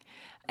suffering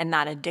and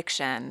that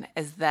addiction,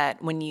 is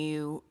that when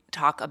you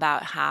talk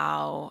about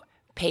how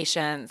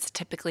patients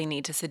typically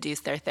need to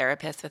seduce their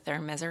therapist with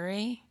their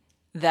misery,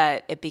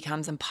 that it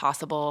becomes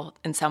impossible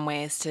in some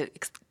ways to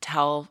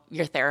tell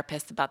your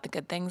therapist about the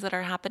good things that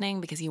are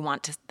happening because you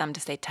want them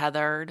to stay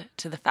tethered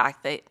to the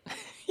fact that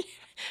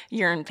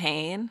you're in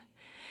pain.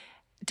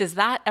 Does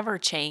that ever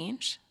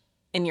change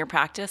in your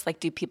practice? Like,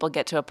 do people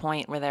get to a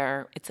point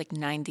where it's like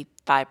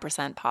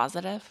 95%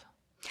 positive?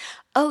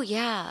 Oh,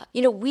 yeah.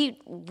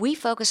 We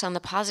focus on the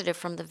positive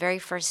from the very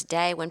first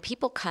day. When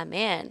people come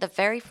in, the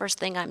very first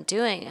thing I'm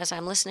doing is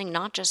I'm listening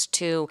not just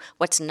to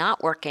what's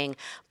not working,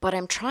 but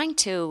I'm trying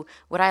to,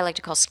 what I like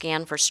to call,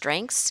 scan for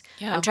strengths.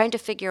 Yeah. I'm trying to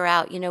figure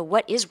out,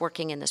 what is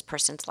working in this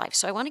person's life.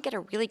 So I want to get a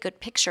really good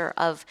picture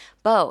of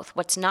both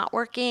what's not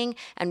working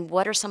and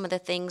what are some of the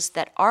things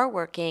that are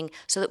working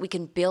so that we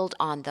can build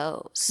on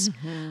those.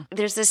 Mm-hmm.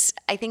 There's this,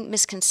 I think,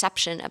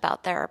 misconception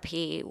about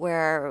therapy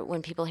where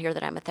when people hear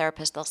that I'm a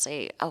therapist, they'll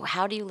say, oh, how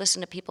how do you listen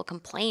to people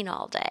complain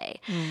all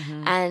day?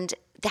 And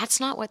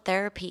that's not what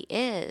therapy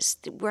is.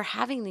 We're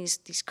having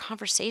these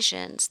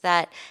conversations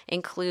that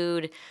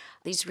include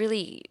these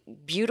really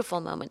beautiful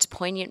moments,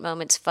 poignant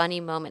moments, funny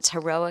moments,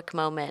 heroic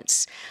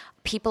moments.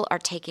 People are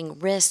taking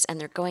risks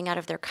and they're going out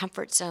of their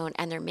comfort zone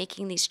and they're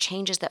making these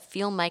changes that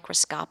feel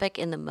microscopic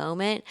in the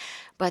moment,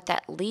 but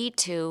that lead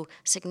to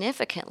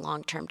significant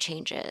long-term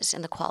changes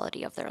in the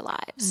quality of their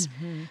lives.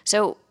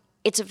 So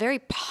it's a very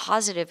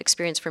positive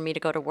experience for me to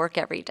go to work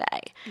every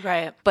day.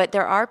 Right. But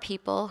there are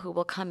people who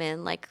will come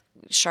in, like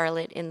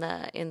Charlotte in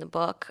the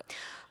book,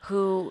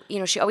 who,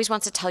 she always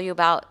wants to tell you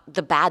about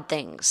the bad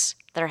things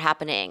that are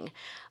happening.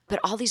 But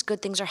all these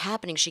good things are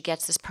happening. She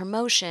gets this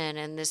promotion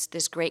and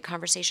this great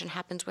conversation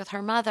happens with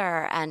her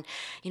mother. And,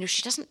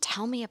 she doesn't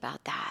tell me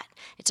about that.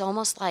 It's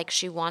almost like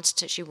she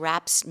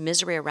wraps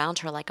misery around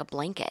her like a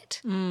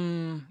blanket.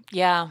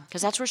 Yeah.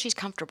 Because that's where she's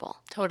comfortable.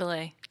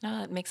 Totally.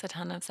 No, it makes a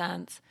ton of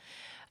sense.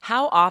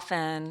 How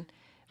often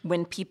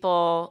when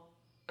people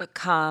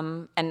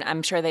come, and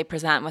I'm sure they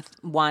present with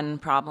one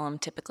problem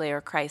typically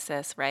or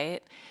crisis,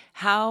 right?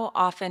 How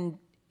often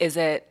is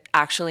it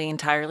actually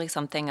entirely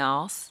something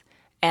else?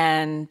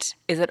 And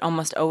is it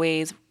almost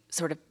always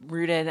sort of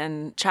rooted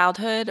in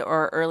childhood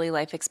or early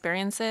life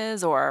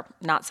experiences, or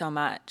not so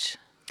much?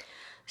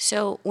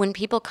 So when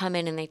people come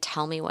in and they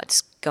tell me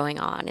what's going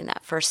on in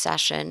that first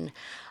session,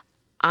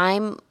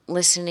 I'm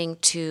listening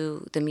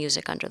to the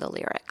music under the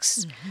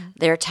lyrics.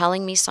 They're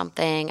telling me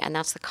something, and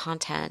that's the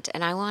content.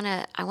 And I want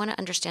to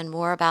understand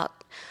more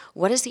about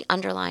what is the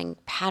underlying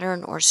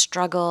pattern or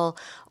struggle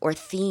or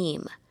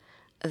theme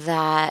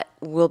that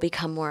will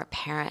become more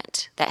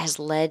apparent, that has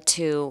led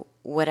to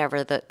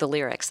whatever the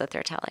lyrics that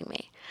they're telling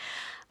me.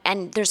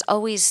 And there's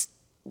always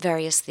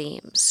various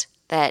themes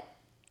that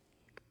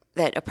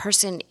a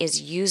person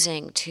is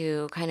using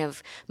to kind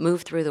of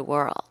move through the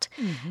world.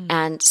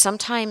 And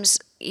sometimes,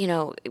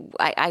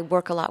 I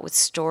work a lot with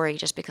story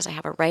just because I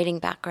have a writing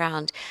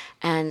background.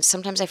 And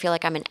sometimes I feel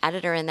like I'm an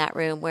editor in that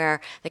room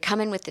where they come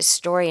in with this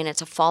story and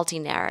it's a faulty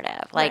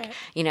narrative. Like,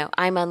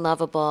 I'm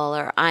unlovable,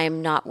 or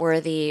I'm not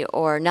worthy,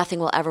 or nothing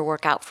will ever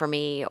work out for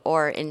me.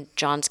 Or in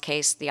John's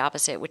case, the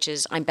opposite, which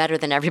is I'm better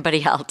than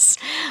everybody else.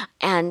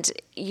 And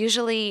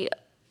usually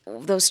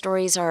those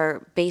stories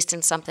are based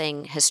in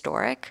something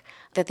historic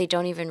that they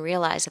don't even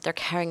realize that they're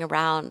carrying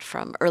around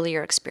from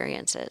earlier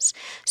experiences.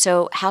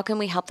 So how can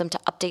we help them to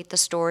update the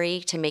story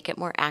to make it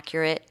more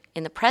accurate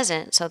in the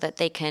present so that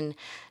they can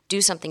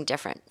do something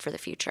different for the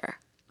future?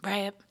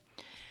 Right.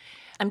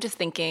 I'm just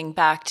thinking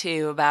back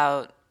to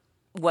about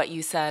what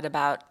you said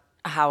about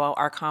how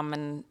our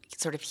common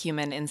sort of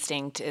human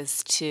instinct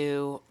is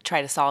to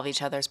try to solve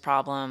each other's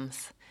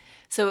problems.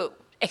 So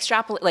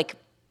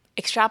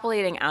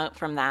extrapolating out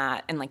from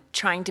that and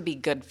trying to be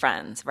good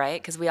friends,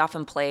 right? Because we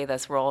often play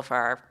this role for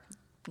our,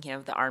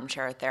 the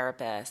armchair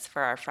therapist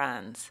for our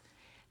friends.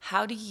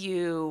 How do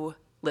you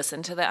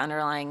listen to the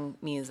underlying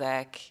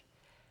music?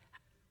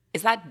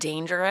 Is that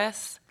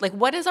dangerous?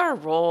 What is our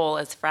role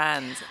as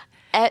friends?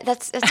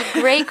 That's a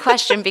great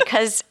question,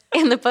 because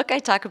in the book I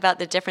talk about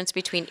the difference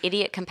between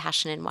idiot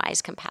compassion and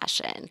wise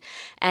compassion.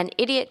 And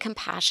idiot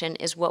compassion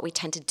is what we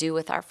tend to do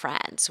with our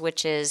friends,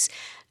 which is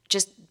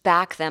just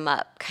back them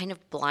up kind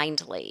of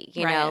blindly,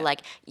 you know,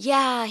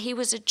 yeah, he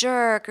was a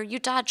jerk, or you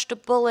dodged a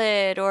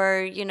bullet,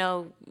 or,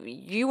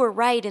 you were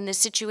right in this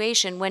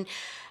situation, when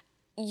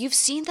you've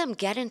seen them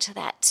get into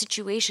that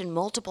situation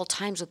multiple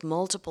times with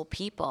multiple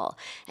people,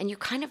 and you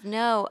kind of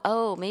know,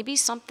 oh, maybe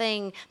there's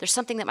something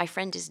that my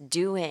friend is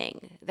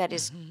doing that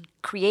is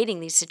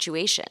creating these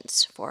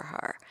situations for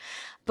her.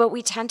 But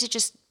we tend to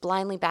just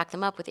blindly back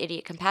them up with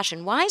idiot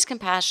compassion. Wise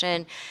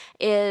compassion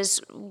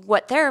is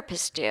what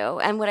therapists do,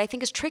 and what I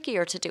think is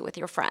trickier to do with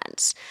your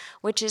friends,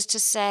 which is to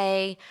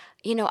say,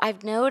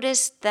 I've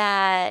noticed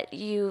that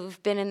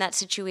you've been in that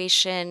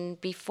situation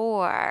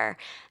before,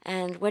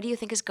 and what do you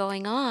think is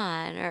going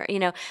on?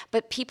 Or,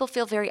 but people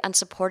feel very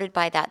unsupported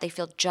by that. They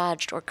feel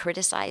judged or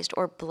criticized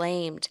or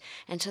blamed,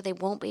 and so they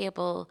won't be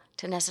able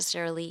to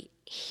necessarily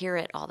hear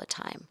it all the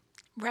time.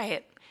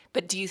 Right.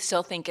 But do you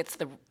still think it's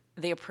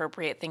the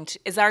appropriate thing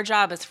is our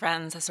job as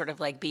friends to sort of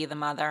be the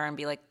mother and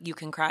be like, you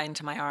can cry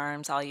into my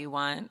arms all you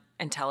want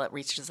until it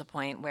reaches a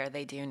point where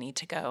they do need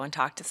to go and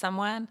talk to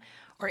someone?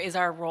 Or is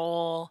our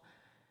role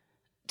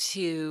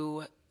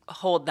to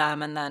hold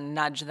them and then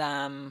nudge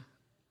them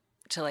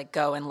to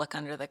go and look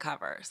under the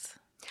covers?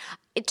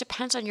 It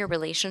depends on your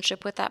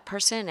relationship with that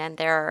person and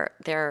their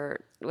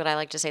what I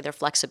like to say, their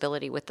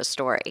flexibility with the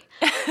story.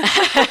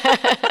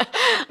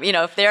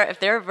 If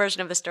their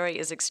version of the story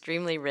is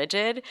extremely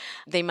rigid,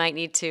 they might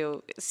need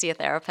to see a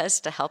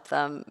therapist to help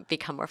them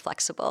become more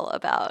flexible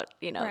about,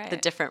 the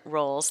different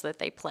roles that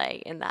they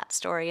play in that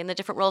story, and the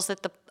different roles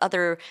that the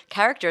other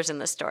characters in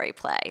the story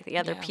play, the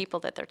other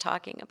people that they're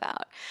talking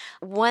about.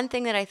 One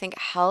thing that I think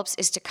helps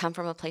is to come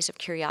from a place of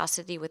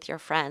curiosity with your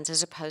friends,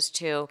 as opposed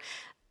to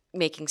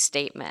making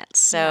statements.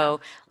 So,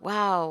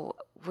 wow,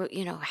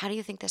 how do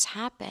you think this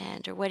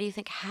happened? Or what do you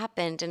think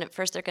happened? And at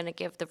first they're going to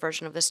give the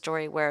version of the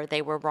story where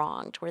they were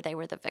wronged, where they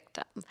were the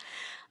victim.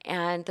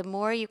 And the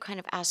more you kind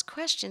of ask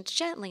questions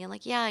gently and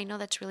like, yeah, I know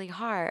that's really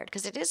hard,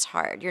 because it is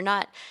hard. You're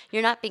not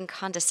being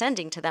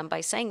condescending to them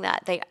by saying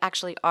that. They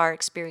actually are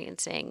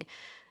experiencing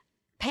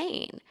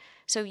pain.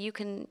 So you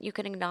can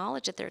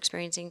acknowledge that they're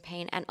experiencing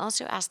pain and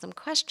also ask them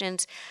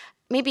questions,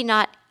 maybe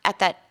not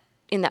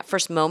in that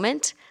first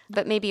moment,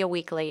 but maybe a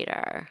week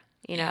later,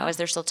 as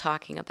they're still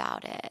talking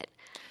about it.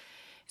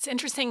 It's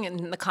interesting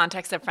in the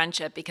context of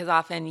friendship, because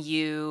often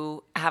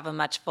you have a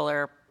much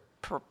fuller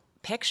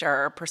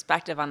picture or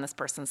perspective on this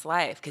person's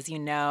life, because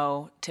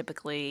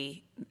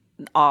typically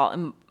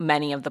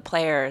many of the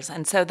players.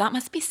 And so that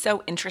must be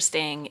so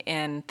interesting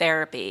in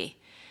therapy,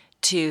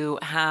 to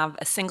have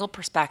a single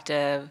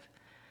perspective.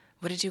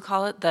 What did you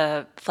call it?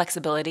 The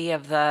flexibility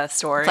of the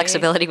story?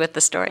 Flexibility with the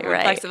story,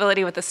 right.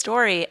 Flexibility with the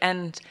story.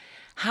 And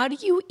how do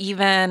you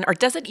even, or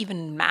does it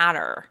even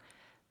matter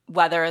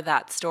whether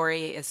that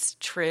story is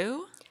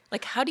true?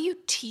 Like, how do you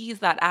tease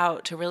that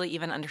out to really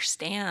even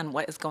understand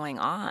what is going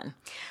on?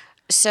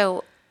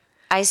 So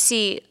I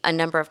see a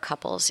number of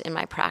couples in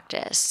my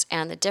practice,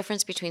 and the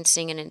difference between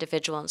seeing an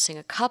individual and seeing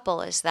a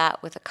couple is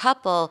that with a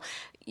couple,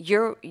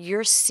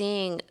 you're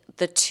seeing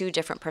the two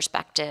different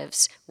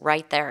perspectives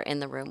right there in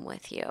the room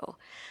with you,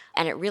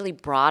 and it really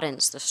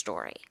broadens the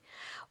story.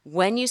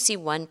 When you see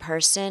one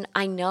person,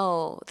 I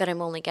know that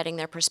I'm only getting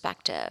their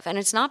perspective. And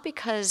it's not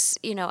because,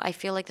 I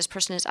feel like this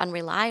person is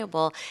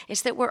unreliable.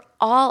 It's that we're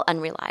all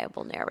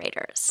unreliable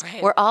narrators.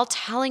 Right. We're all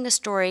telling a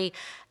story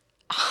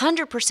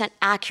 100%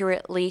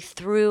 accurately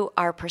through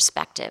our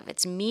perspective.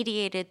 It's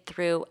mediated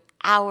through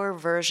our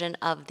version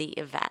of the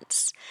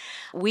events.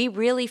 We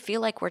really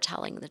feel like we're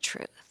telling the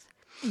truth.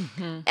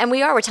 Mm-hmm. And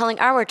we're telling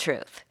our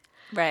truth.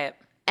 Right.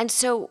 And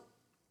so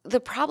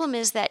the problem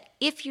is that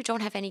if you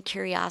don't have any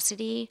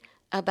curiosity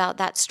about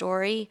that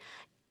story,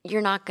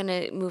 you're not going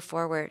to move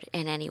forward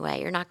in any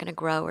way. You're not going to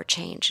grow or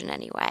change in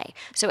any way.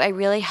 So I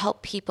really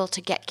help people to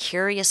get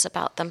curious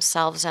about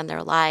themselves and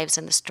their lives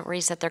and the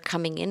stories that they're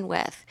coming in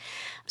with,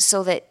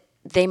 so that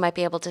they might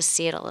be able to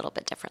see it a little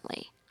bit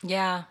differently.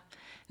 Yeah.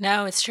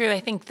 No, it's true. I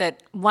think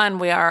that, one,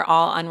 we are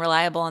all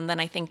unreliable. And then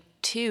I think,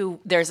 two,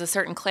 there's a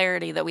certain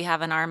clarity that we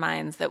have in our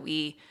minds that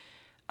we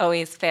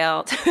always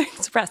fail to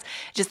express.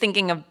 Just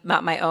thinking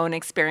about my own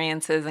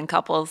experiences in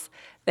couples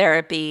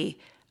therapy,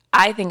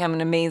 I think I'm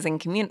an amazing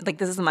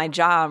this is my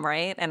job,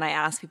 right? And I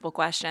ask people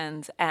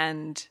questions,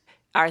 and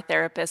our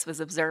therapist was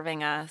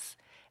observing us,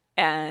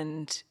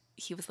 and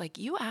he was like,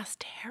 "You ask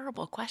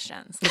terrible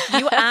questions.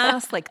 You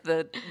ask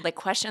the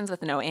questions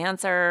with no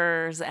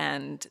answers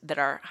and that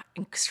are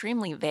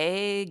extremely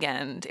vague."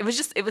 And it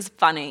was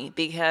funny,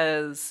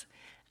 because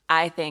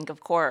I think,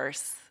 of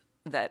course,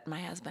 that my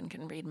husband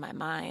can read my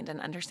mind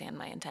and understand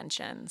my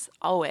intentions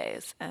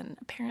always. And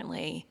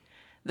apparently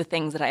the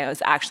things that I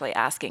was actually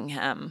asking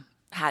him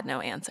had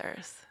no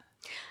answers.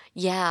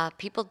 Yeah,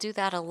 people do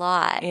that a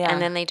lot. Yeah.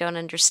 And then they don't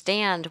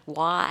understand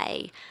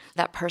why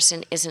that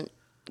person isn't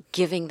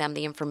giving them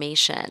the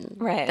information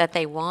that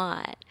they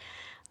want.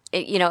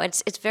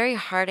 It's very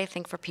hard, I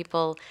think, for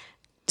people,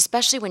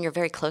 especially when you're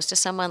very close to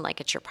someone,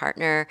 like it's your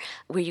partner,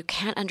 where you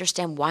can't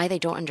understand why they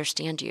don't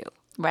understand you.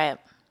 Right.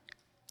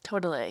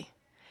 Totally.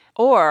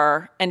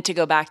 And to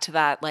go back to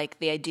that,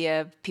 the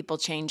idea of people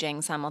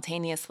changing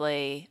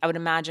simultaneously, I would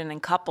imagine in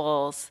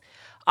couples,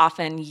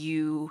 often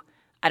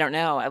I don't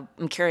know,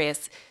 I'm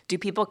curious, do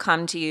people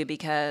come to you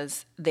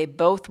because they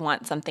both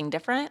want something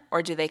different,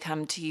 or do they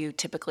come to you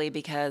typically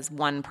because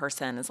one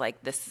person is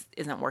like, this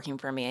isn't working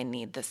for me, I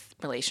need this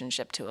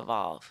relationship to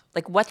evolve?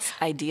 What's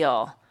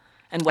ideal,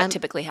 and what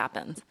typically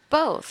happens?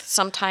 Both.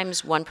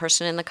 Sometimes one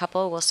person in the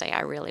couple will say,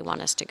 I really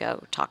want us to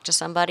go talk to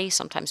somebody.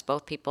 Sometimes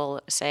both people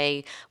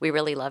say, we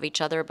really love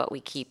each other, but we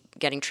keep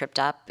getting tripped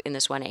up in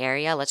this one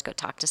area. Let's go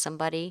talk to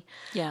somebody.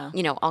 Yeah.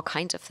 All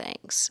kinds of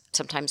things.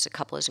 Sometimes a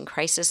couple is in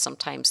crisis.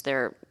 Sometimes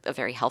they're a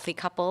very healthy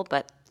couple,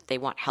 but they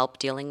want help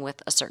dealing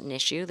with a certain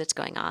issue that's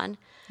going on.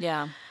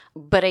 Yeah.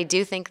 But I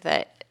do think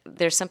that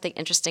there's something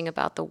interesting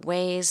about the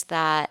ways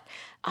that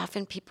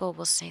often people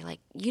will say,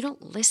 you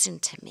don't listen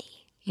to me.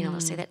 They'll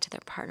say that to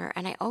their partner.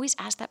 And I always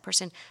ask that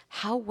person,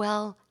 how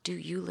well do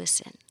you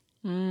listen?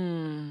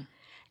 And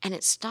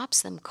it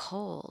stops them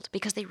cold,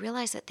 because they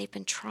realize that they've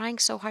been trying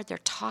so hard. They're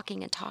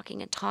talking and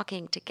talking and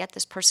talking to get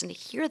this person to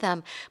hear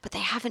them, but they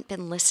haven't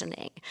been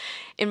listening.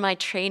 In my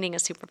training, a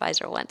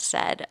supervisor once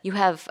said, you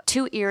have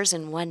 2 ears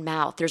and 1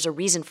 mouth. There's a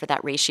reason for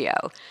that ratio.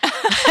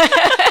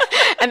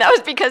 And that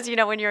was because,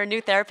 when you're a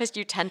new therapist,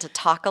 you tend to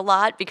talk a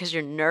lot because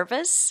you're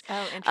nervous.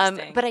 Oh,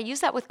 interesting. But I use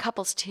that with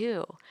couples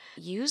too.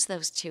 Use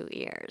those 2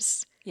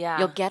 ears. Yeah.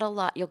 You'll get a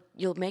lot,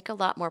 you'll make a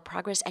lot more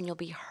progress, and you'll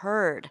be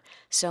heard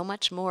so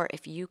much more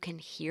if you can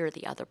hear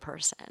the other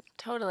person.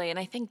 Totally. And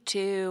I think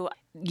too,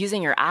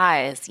 using your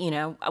eyes,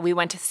 we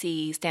went to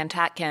see Stan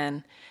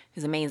Tatkin,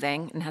 who's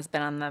amazing and has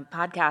been on the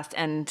podcast.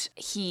 And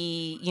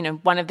he,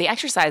 one of the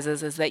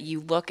exercises is that you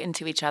look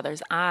into each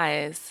other's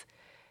eyes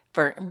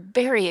for a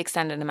very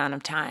extended amount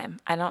of time.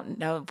 I don't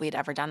know if we'd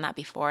ever done that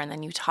before. And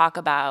then you talk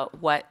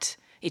about what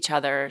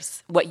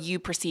you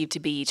perceive to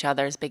be each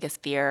other's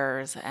biggest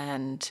fears.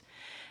 And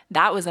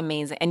that was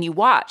amazing. And you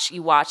watch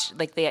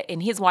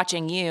and he's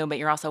watching you, but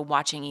you're also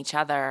watching each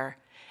other.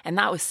 And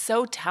that was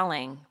so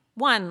telling.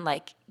 One,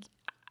 like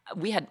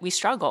we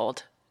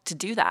struggled to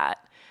do that.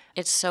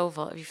 It's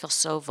you feel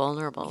so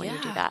vulnerable when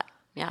you do that.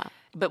 Yeah.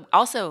 But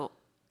also,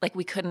 like,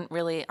 we couldn't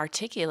really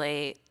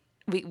articulate.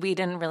 We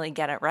didn't really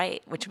get it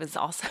right, which was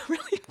also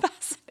really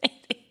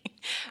fascinating.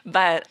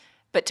 But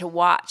to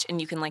watch, and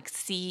you can like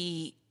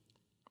see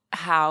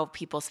how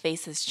people's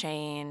faces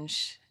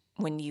change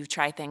when you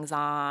try things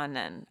on,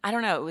 and I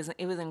don't know,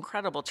 it was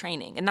incredible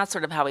training. And that's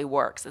sort of how he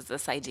works, is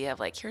this idea of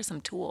like, here's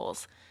some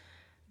tools.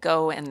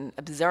 Go and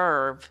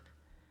observe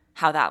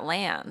how that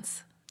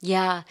lands.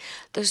 Yeah,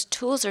 those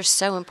tools are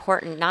so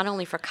important, not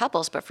only for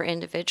couples, but for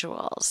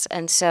individuals.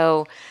 And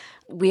so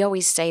we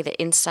always say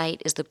that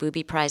insight is the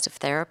booby prize of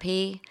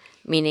therapy,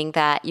 meaning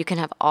that you can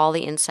have all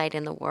the insight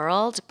in the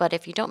world, but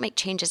if you don't make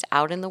changes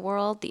out in the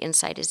world, the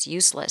insight is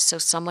useless. So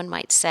someone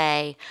might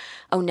say,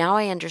 oh, now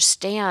I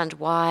understand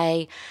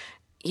why,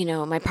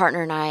 my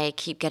partner and I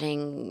keep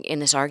getting in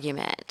this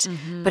argument.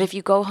 Mm-hmm. But if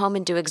you go home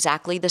and do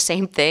exactly the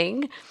same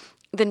thing,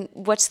 then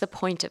what's the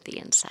point of the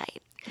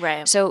insight?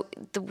 Right. So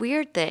the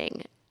weird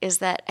thing is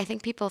that I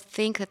think people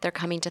think that they're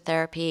coming to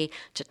therapy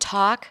to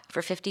talk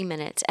for 50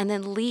 minutes and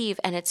then leave,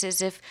 and it's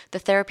as if the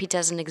therapy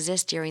doesn't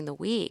exist during the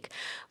week.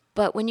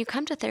 But when you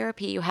come to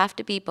therapy, you have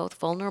to be both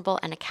vulnerable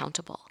and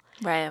accountable.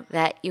 Right.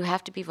 That you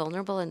have to be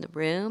vulnerable in the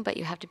room, but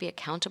you have to be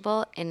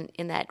accountable in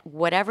that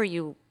whatever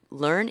you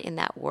learn in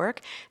that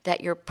work,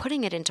 that you're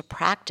putting it into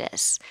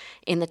practice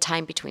in the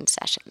time between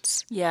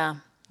sessions. Yeah.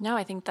 No,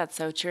 I think that's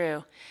so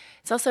true.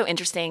 It's also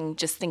interesting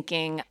just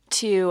thinking,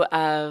 too,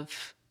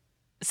 of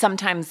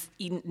sometimes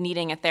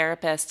needing a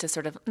therapist to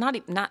sort of not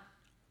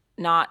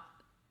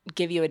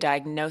give you a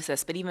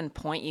diagnosis, but even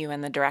point you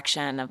in the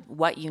direction of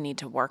what you need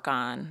to work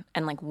on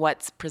and like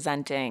what's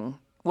presenting,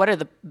 what are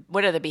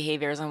the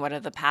behaviors and what are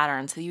the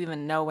patterns, so you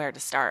even know where to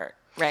start,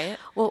 right?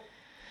 Well,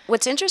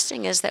 what's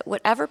interesting is that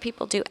whatever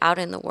people do out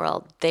in the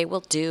world, they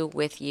will do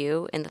with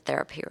you in the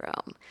therapy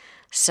room.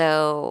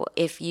 So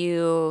if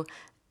you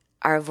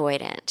are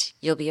avoidant,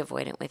 you'll be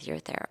avoidant with your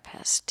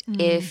therapist. Mm.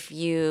 If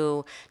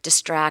you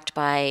distract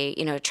by,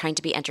 trying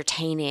to be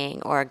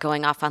entertaining or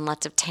going off on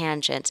lots of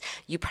tangents,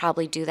 you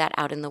probably do that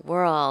out in the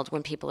world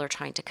when people are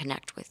trying to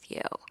connect with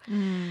you.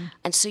 Mm.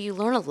 And so you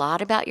learn a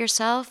lot about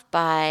yourself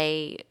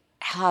by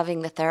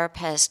having the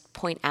therapist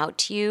point out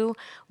to you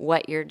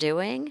what you're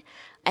doing.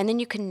 And then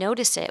you can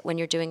notice it when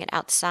you're doing it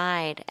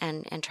outside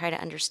and try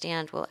to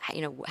understand, well,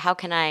 how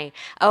can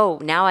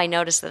now I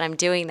notice that I'm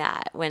doing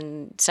that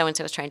when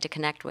so-and-so is trying to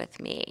connect with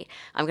me.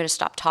 I'm going to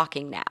stop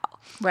talking now.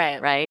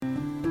 Right.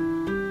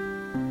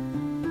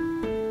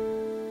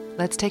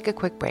 Let's take a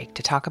quick break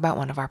to talk about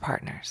one of our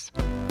partners.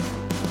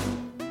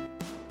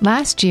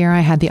 Last year,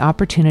 I had the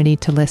opportunity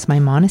to list my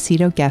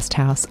Montecito guest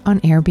house on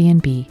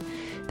Airbnb.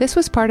 This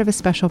was part of a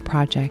special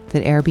project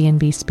that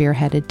Airbnb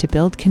spearheaded to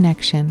build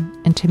connection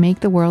and to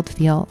make the world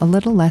feel a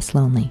little less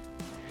lonely.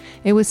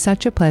 It was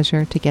such a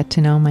pleasure to get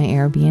to know my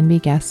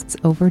Airbnb guests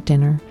over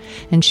dinner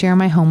and share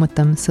my home with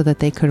them so that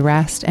they could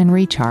rest and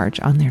recharge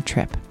on their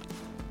trip.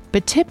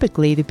 But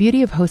typically, the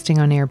beauty of hosting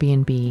on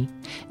Airbnb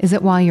is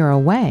that while you're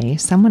away,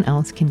 someone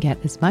else can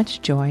get as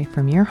much joy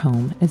from your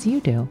home as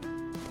you do.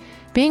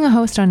 Being a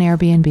host on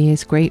Airbnb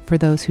is great for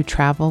those who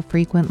travel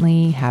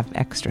frequently, have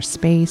extra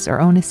space,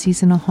 or own a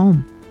seasonal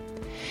home.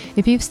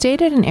 If you've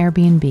stayed at an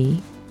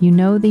Airbnb, you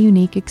know the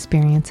unique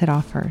experience it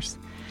offers.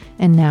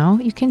 And now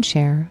you can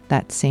share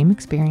that same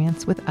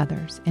experience with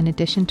others in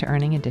addition to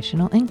earning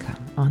additional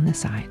income on the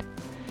side.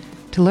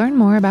 To learn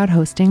more about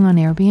hosting on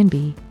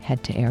Airbnb,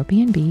 head to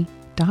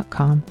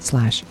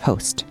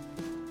airbnb.com/host.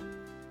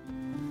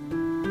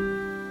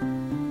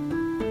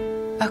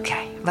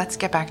 Okay, let's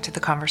get back to the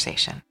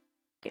conversation.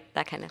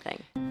 That kind of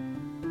thing.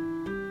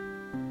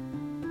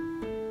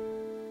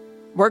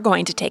 We're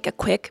going to take a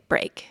quick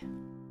break.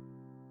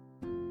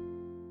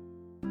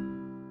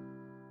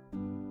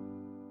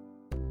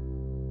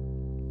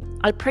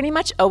 I pretty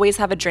much always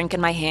have a drink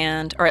in my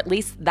hand, or at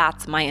least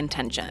that's my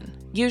intention.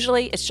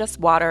 Usually it's just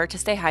water to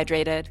stay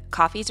hydrated,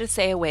 coffee to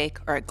stay awake,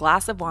 or a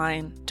glass of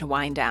wine to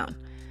wind down.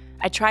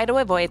 I try to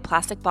avoid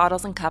plastic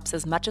bottles and cups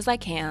as much as I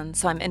can,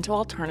 so I'm into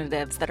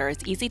alternatives that are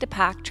as easy to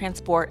pack,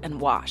 transport,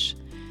 and wash,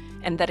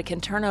 and that it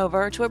can turn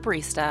over to a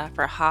barista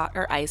for a hot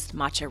or iced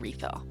matcha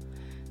refill.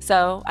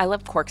 So I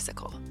love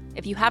Corkcicle.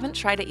 If you haven't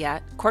tried it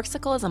yet,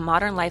 Corkcicle is a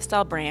modern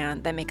lifestyle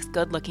brand that makes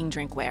good-looking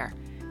drinkware.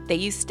 They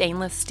use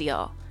stainless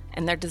steel,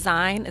 and their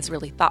design is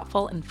really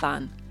thoughtful and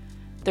fun.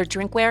 Their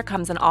drinkware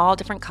comes in all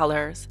different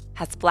colors,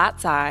 has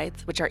flat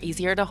sides, which are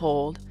easier to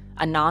hold,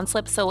 a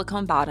non-slip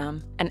silicone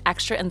bottom, and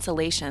extra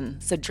insulation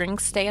so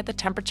drinks stay at the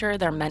temperature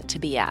they're meant to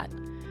be at.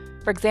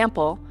 For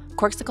example,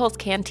 Corkcicle's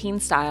canteen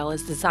style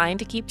is designed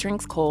to keep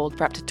drinks cold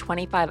for up to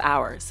 25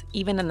 hours,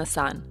 even in the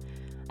sun.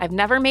 I've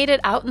never made it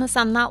out in the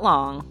sun that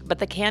long, but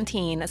the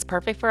canteen is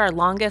perfect for our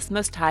longest,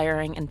 most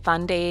tiring, and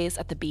fun days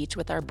at the beach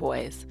with our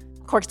boys.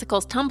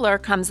 Corksicle's tumbler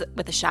comes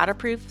with a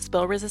shatterproof,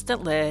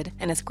 spill-resistant lid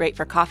and is great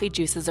for coffee,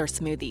 juices, or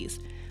smoothies.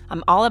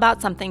 I'm all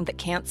about something that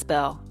can't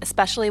spill,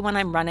 especially when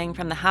I'm running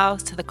from the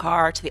house to the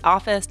car to the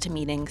office to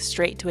meetings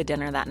straight to a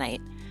dinner that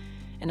night.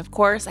 And of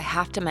course, I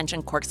have to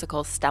mention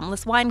Corksicle's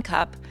stemless wine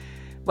cup.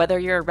 Whether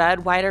you're a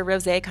red, white, or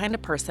rosé kind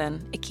of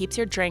person, it keeps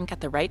your drink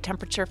at the right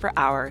temperature for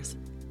hours.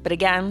 But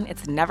again,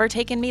 it's never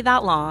taken me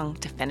that long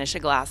to finish a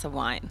glass of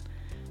wine.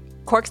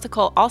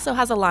 Corksicle also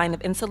has a line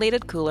of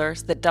insulated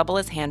coolers that double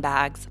as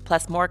handbags,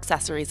 plus more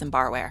accessories and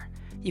barware.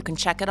 You can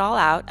check it all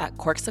out at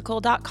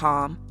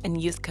Corksicle.com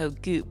and use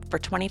code GOOP for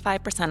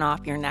 25%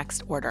 off your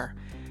next order.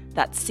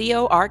 That's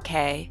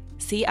CORKCICLE.com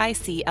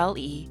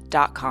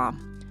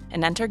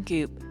and enter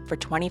GOOP for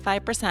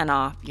 25%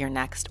 off your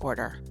next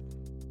order.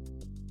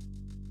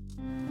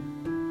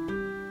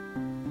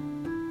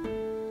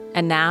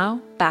 And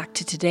now, back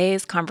to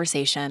today's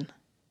conversation.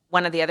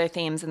 One of the other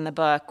themes in the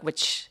book,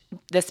 which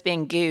this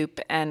being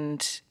Goop,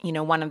 and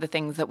one of the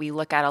things that we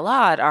look at a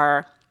lot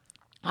are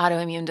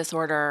autoimmune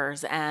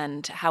disorders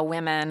and how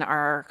women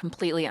are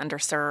completely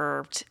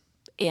underserved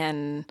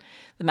in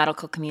the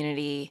medical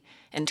community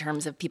in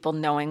terms of people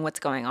knowing what's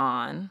going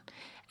on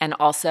and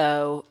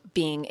also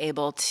being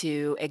able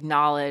to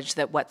acknowledge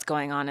that what's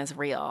going on is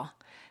real.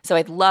 So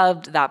I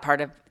loved that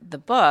part of the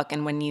book,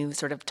 and when you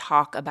sort of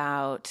talk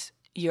about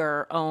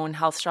your own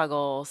health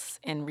struggles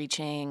in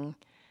reaching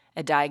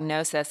a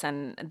diagnosis,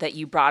 and that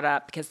you brought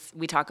up, because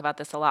we talk about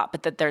this a lot,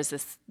 but that there's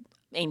this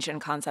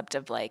ancient concept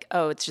of like,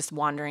 oh, it's just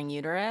wandering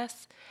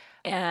uterus,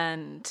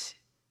 and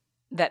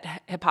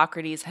that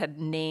Hippocrates had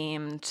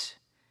named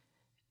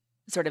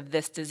sort of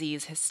this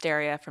disease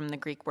hysteria from the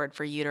Greek word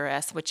for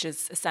uterus, which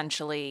is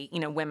essentially,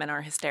 women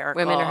are hysterical.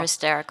 Women are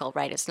hysterical,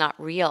 right? It's not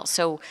real.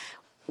 So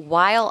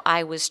while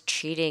I was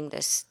treating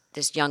this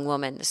young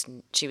woman,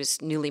 she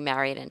was newly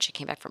married and she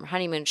came back from her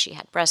honeymoon. She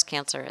had breast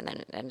cancer and then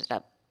it ended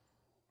up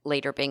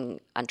later being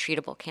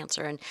untreatable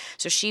cancer. And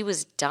so she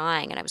was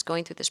dying, and I was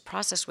going through this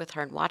process with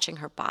her and watching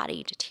her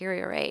body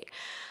deteriorate.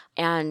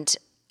 And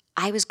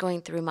I was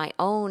going through my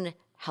own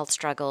health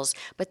struggles,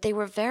 but they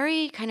were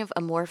very kind of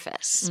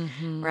amorphous,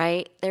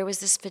 right? There was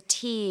this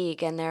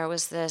fatigue and there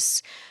was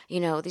this,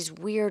 these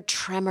weird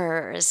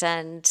tremors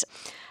and,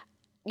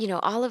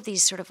 all of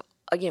these sort of,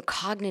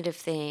 cognitive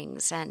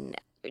things and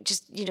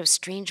just,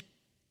 strange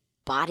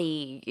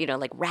body,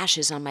 like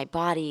rashes on my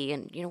body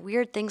and,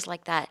 weird things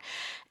like that.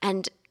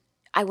 And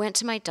I went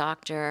to my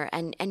doctor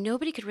and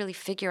nobody could really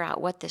figure out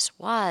what this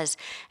was.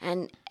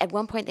 And at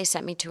one point they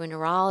sent me to a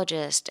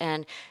neurologist,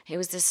 and it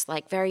was this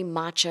like very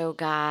macho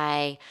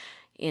guy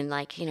in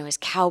like, his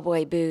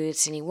cowboy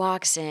boots, and he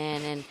walks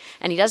in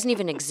and he doesn't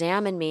even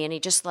examine me, and he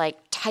just like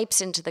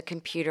types into the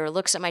computer,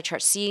 looks at my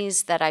chart,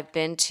 sees that I've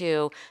been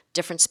to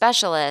different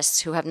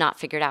specialists who have not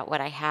figured out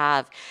what I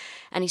have.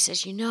 And he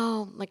says,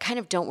 kind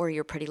of don't worry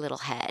your pretty little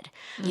head.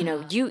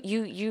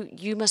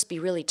 You must be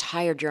really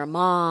tired. You're a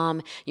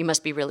mom. You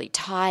must be really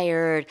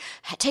tired.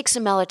 Take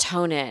some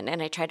melatonin.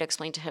 And I tried to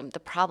explain to him, the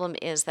problem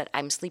is that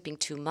I'm sleeping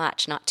too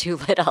much, not too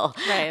little.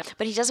 Right.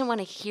 But he doesn't want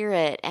to hear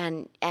it.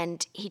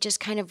 And he just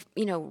kind of,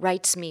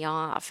 writes me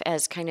off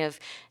as kind of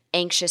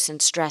anxious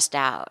and stressed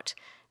out,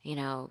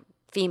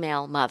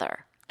 female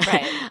mother.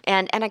 Right.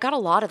 and I got a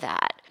lot of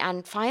that.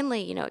 And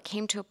finally, it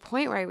came to a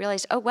point where I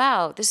realized, oh,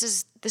 wow, this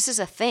is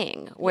a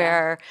thing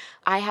where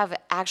I have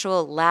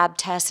actual lab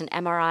tests and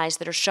MRIs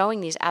that are showing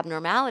these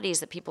abnormalities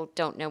that people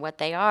don't know what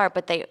they are,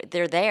 but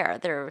they're there.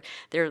 They're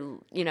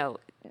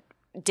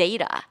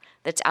data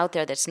that's out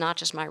there that's not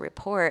just my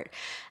report.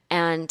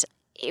 And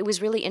it was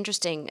really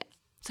interesting.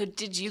 So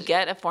did you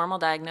get a formal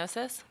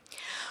diagnosis?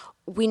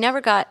 We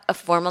never got a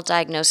formal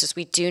diagnosis.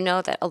 We do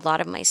know that a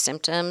lot of my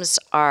symptoms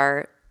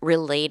are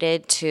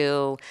related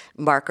to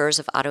markers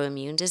of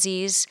autoimmune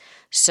disease.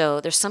 So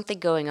there's something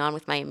going on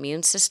with my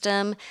immune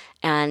system.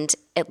 And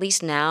at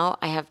least now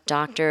I have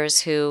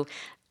doctors who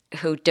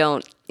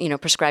don't,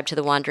 prescribe to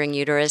the wandering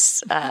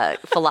uterus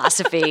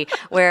philosophy,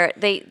 where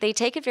they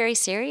take it very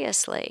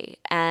seriously.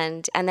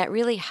 And that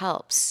really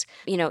helps.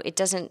 It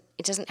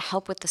doesn't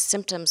help with the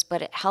symptoms,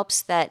 but it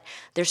helps that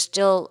they're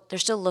still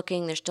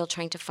looking, they're still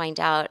trying to find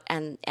out.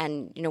 And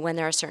when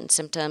there are certain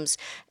symptoms,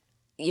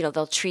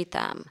 they'll treat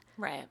them.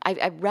 Right.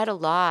 I've read a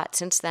lot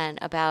since then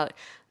about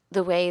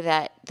the way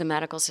that the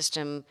medical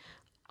system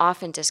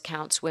often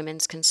discounts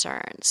women's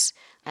concerns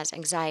as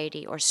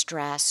anxiety or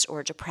stress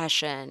or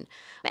depression.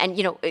 And,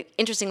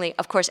 interestingly,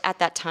 of course, at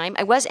that time,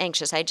 I was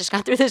anxious. I had just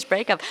gone through this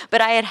breakup,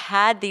 but I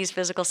had these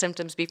physical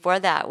symptoms before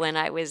that when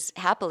I was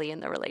happily in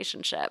the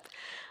relationship.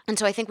 And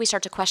so I think we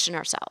start to question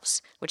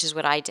ourselves, which is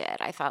what I did.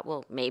 I thought,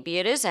 well, maybe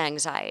it is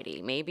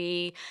anxiety.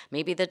 Maybe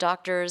the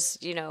doctors,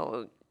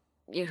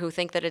 who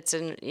think that it's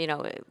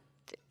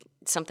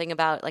something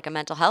about like a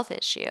mental health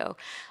issue.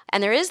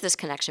 And there is this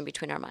connection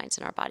between our minds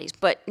and our bodies.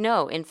 But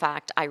no, in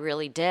fact, I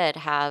really did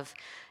have,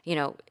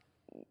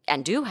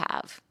 and do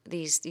have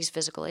these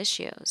physical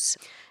issues.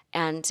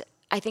 And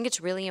I think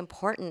it's really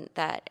important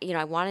that,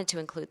 I wanted to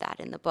include that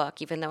in the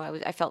book, even though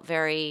I felt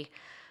very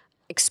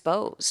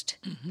exposed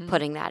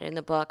putting that in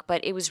the book.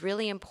 But it was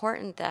really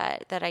important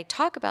that I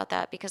talk about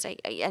that because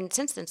and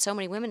since then, so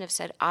many women have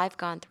said, I've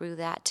gone through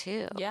that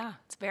too. Yeah,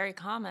 it's very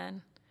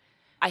common.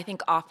 I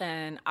think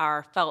often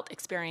our felt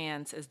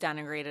experience is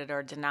denigrated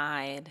or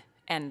denied.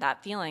 And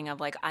that feeling of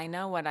like, I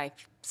know what I'm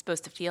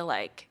supposed to feel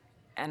like.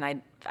 And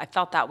I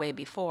felt that way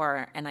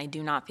before, and I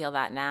do not feel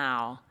that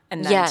now.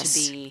 And then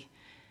to be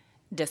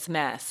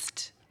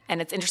dismissed.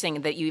 And it's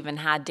interesting that you even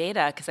had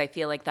data, because I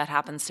feel like that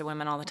happens to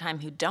women all the time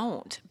who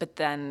don't, but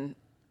then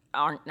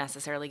aren't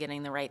necessarily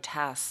getting the right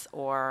tests,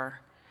 or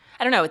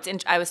I don't know.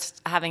 I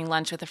was having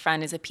lunch with a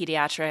friend who's a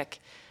pediatric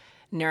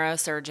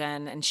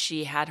neurosurgeon, and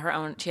she had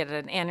an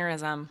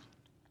aneurysm,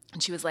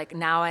 and she was like,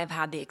 now I've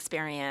had the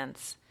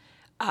experience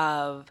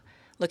of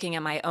looking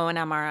at my own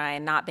MRI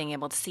and not being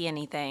able to see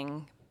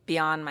anything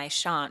beyond my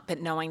shunt,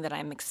 but knowing that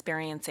I'm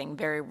experiencing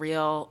very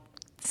real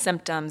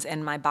symptoms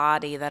in my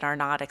body that are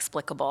not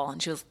explicable.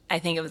 And I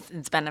think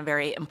it's been a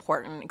very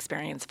important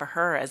experience for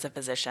her as a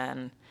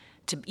physician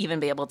to even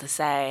be able to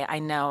say, I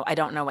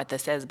don't know what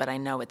this is, but I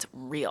know it's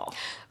real.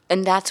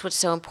 And that's what's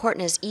so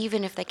important, is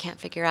even if they can't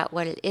figure out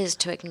what it is,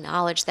 to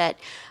acknowledge that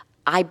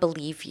I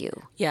believe you.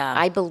 Yeah.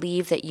 I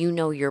believe that you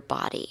know your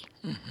body.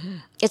 Mm-hmm.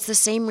 It's the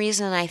same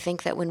reason I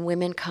think that when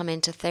women come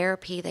into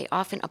therapy, they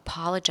often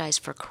apologize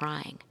for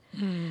crying.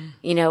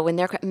 Mm.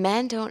 When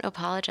men don't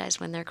apologize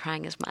when they're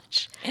crying as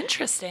much.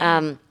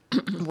 Interesting.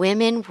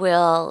 Women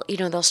will,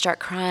 they'll start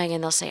crying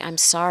and they'll say, I'm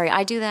sorry.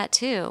 I do that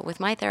too with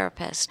my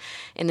therapist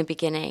in the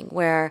beginning,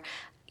 where,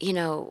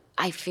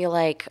 I feel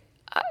like,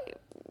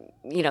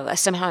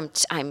 somehow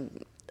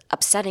I'm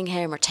upsetting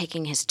him or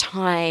taking his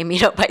time,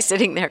 by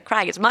sitting there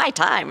crying. It's my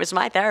time. It's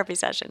my therapy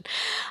session.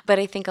 But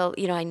I think,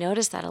 I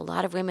noticed that a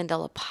lot of women,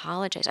 they'll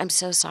apologize. I'm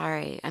so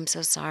sorry. I'm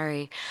so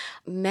sorry.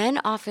 Men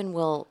often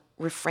will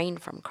refrain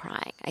from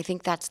crying. I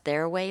think that's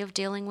their way of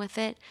dealing with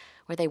it,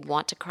 where they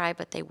want to cry,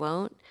 but they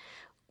won't.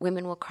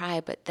 Women will cry,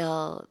 but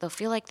they'll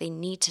feel like they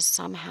need to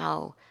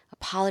somehow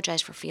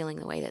apologize for feeling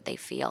the way that they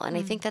feel. And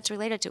I think that's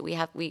related to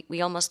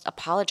we almost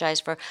apologize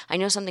for, I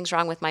know something's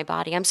wrong with my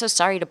body. I'm so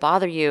sorry to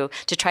bother you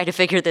to try to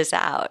figure this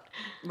out.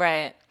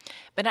 Right.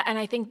 And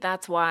I think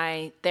that's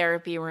why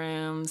therapy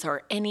rooms,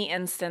 or any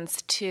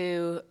instance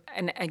too,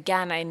 and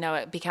again, I know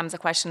it becomes a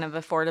question of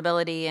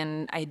affordability,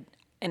 and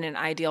in an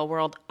ideal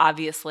world,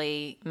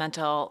 obviously,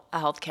 mental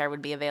health care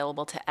would be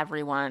available to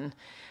everyone.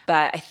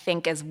 But I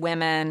think as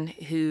women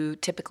who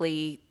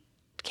typically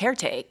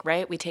caretake,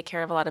 right? We take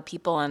care of a lot of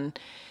people, and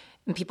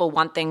people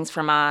want things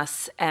from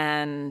us,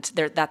 and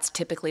that's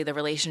typically the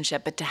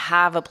relationship. But to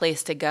have a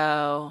place to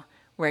go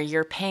where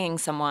you're paying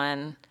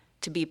someone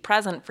to be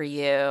present for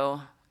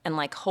you and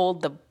like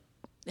hold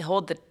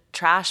the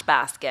trash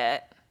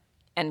basket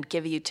and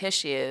give you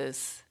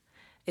tissues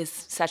is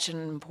such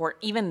an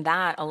important, even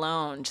that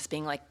alone, just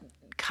being like,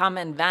 come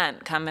and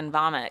vent, come and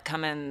vomit,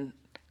 come and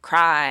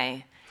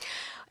cry.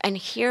 And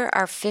here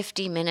are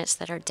 50 minutes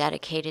that are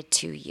dedicated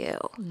to you,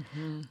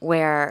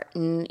 where,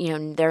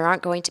 there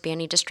aren't going to be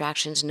any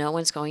distractions. No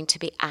one's going to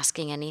be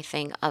asking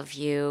anything of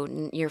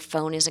you. Your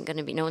phone isn't going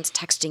to be, no one's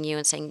texting you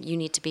and saying, you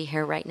need to be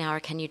here right now, or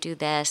can you do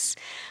this?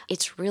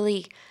 It's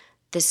really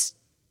this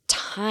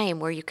time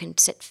where you can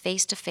sit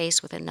face to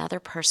face with another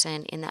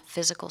person in that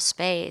physical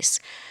space,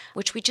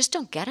 which we just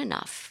don't get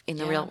enough in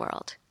the real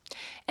world.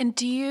 And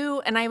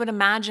I would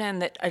imagine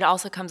that it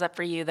also comes up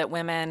for you that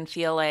women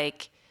feel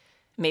like,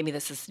 maybe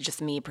this is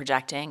just me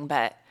projecting,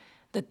 but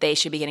that they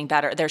should be getting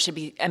better, there should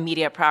be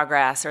immediate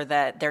progress, or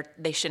that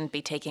they shouldn't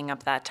be taking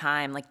up that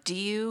time. Like,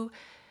 is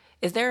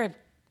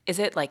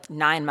it like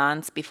 9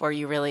 months before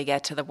you really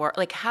get to the work?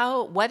 Like,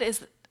 how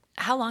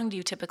long do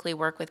you typically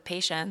work with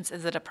patients?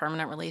 Is it a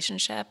permanent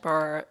relationship,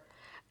 or?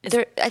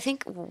 I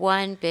think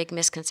one big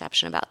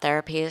misconception about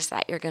therapy is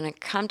that you're going to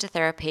come to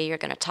therapy, you're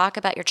going to talk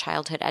about your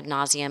childhood ad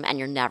nauseum, and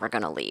you're never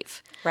going to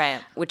leave. Right.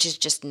 Which is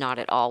just not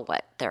at all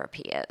what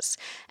therapy is.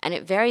 And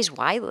it varies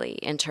widely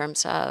in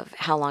terms of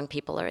how long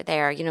people are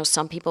there.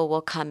 Some people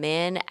will come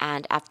in,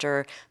 and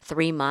after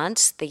 3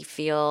 months, they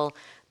feel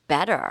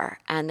better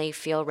and they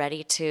feel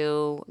ready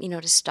to,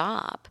 to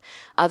stop.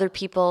 Other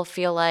people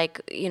feel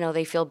like,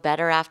 they feel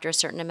better after a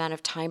certain amount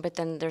of time, but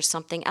then there's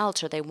something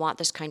else, or they want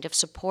this kind of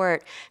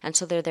support, and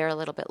so they're there a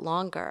little bit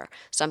longer.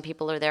 Some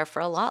people are there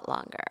for a lot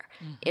longer.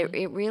 Mm-hmm.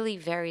 It really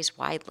varies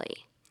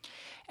widely.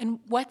 And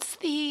what's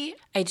the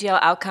ideal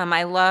outcome?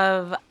 I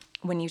love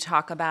when you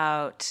talk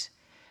about,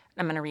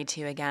 I'm going to read to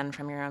you again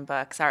from your own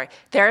book. Sorry.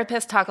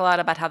 Therapists talk a lot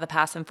about how the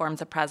past informs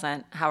the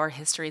present, how our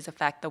histories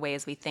affect the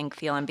ways we think,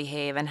 feel, and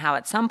behave, and how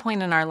at some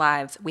point in our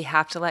lives, we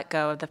have to let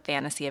go of the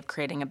fantasy of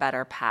creating a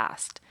better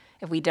past.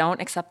 If we don't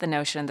accept the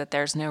notion that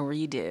there's no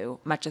redo,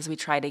 much as we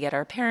try to get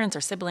our parents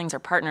or siblings or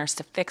partners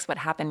to fix what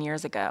happened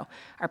years ago,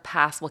 our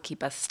past will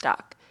keep us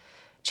stuck.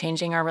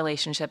 Changing our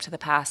relationship to the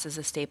past is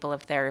a staple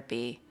of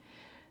therapy,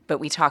 but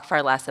we talk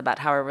far less about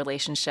how our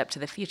relationship to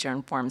the future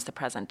informs the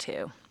present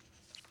too.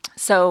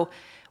 So,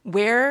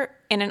 where,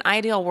 in an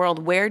ideal world,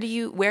 where do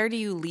you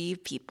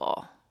leave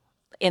people?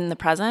 In the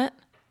present?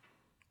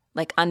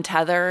 like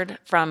untethered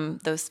from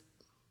those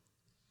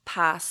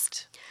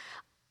past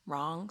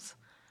wrongs?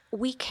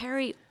 We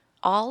carry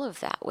all of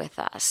that with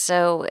us.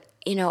 So,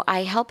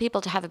 I help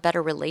people to have a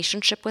better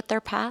relationship with their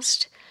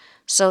past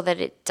so that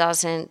it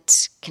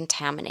doesn't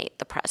contaminate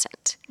the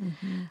present.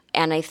 Mm-hmm.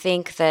 And I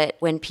think that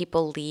when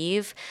people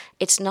leave,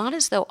 it's not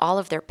as though all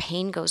of their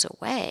pain goes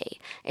away.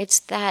 It's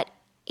that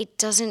it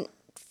doesn't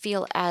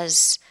feel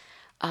as,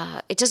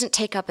 it doesn't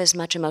take up as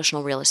much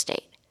emotional real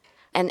estate.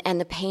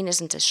 And the pain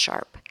isn't as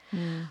sharp.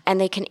 Mm.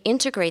 And they can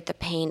integrate the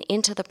pain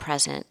into the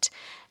present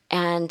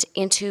and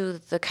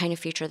into the kind of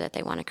future that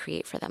they want to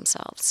create for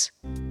themselves.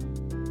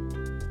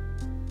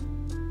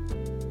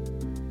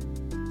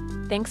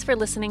 Thanks for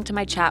listening to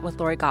my chat with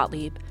Lori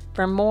Gottlieb.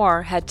 For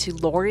more, head to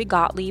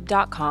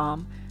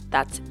lorigottlieb.com.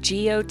 That's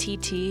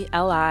GOTTLIEB,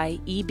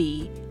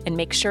 and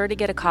make sure to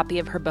get a copy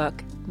of her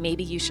book,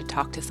 Maybe You Should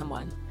Talk to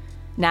Someone.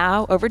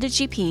 Now, over to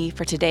GP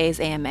for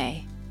today's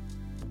AMA.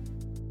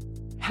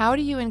 How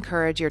do you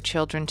encourage your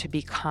children to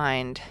be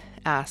kind?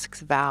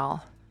 Asks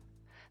Val.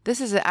 This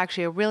is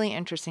actually a really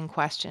interesting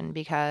question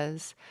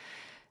because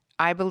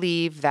I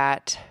believe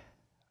that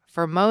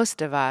for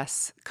most of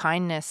us,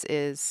 kindness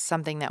is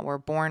something that we're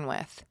born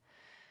with.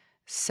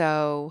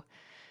 So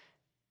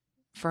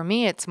for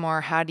me, it's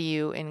more, how do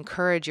you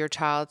encourage your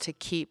child to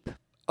keep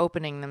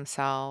opening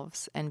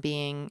themselves and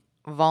being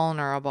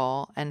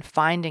vulnerable and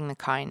finding the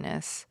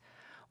kindness?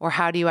 Or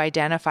how do you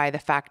identify the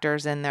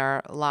factors in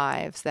their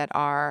lives that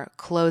are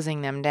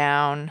closing them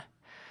down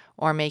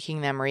or making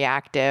them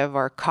reactive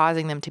or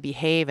causing them to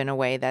behave in a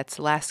way that's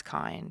less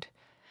kind?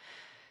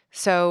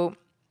 So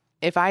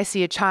if I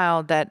see a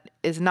child that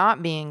is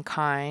not being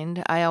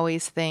kind, I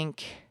always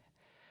think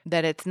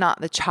that it's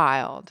not the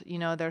child.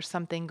 There's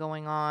something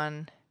going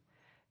on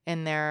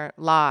in their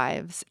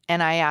lives.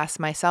 And I ask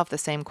myself the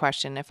same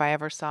question. If I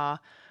ever saw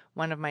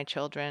one of my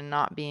children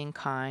not being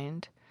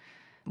kind,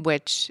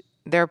 which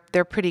they're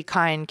pretty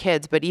kind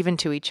kids, but even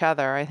to each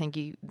other, I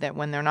think that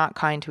when they're not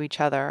kind to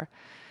each other,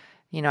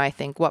 I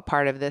think what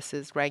part of this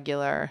is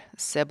regular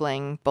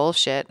sibling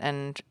bullshit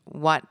and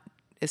what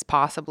is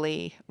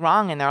possibly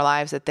wrong in their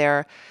lives that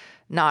they're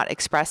not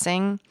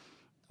expressing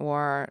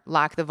or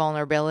lack the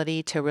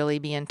vulnerability to really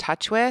be in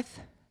touch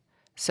with.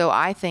 So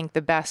I think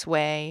the best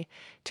way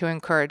to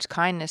encourage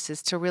kindness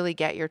is to really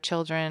get your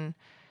children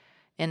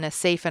in a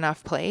safe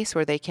enough place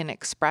where they can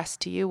express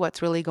to you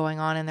what's really going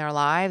on in their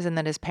lives, and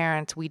that as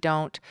parents, we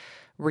don't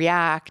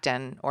react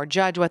or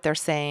judge what they're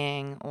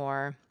saying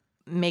or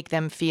make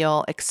them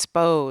feel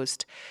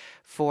exposed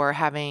for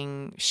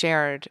having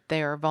shared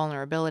their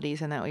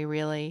vulnerabilities, and that we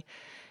really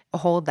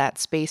hold that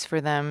space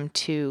for them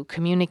to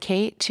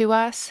communicate to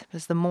us.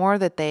 Because the more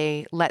that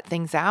they let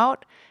things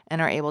out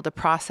and are able to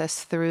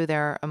process through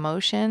their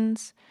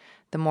emotions,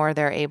 the more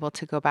they're able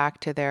to go back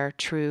to their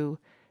true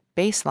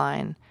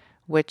baseline,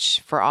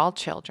 which for all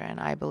children,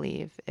 I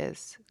believe,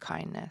 is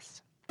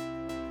kindness.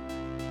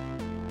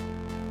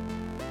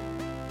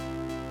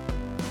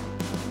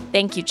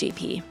 Thank you,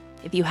 GP.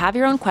 If you have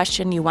your own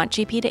question you want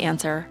GP to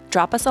answer,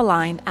 drop us a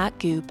line at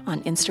Goop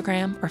on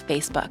Instagram or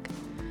Facebook.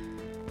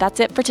 That's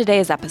it for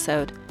today's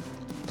episode.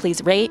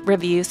 Please rate,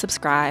 review,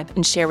 subscribe,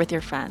 and share with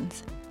your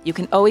friends. You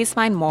can always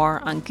find more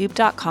on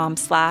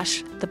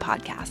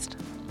goop.com/thepodcast.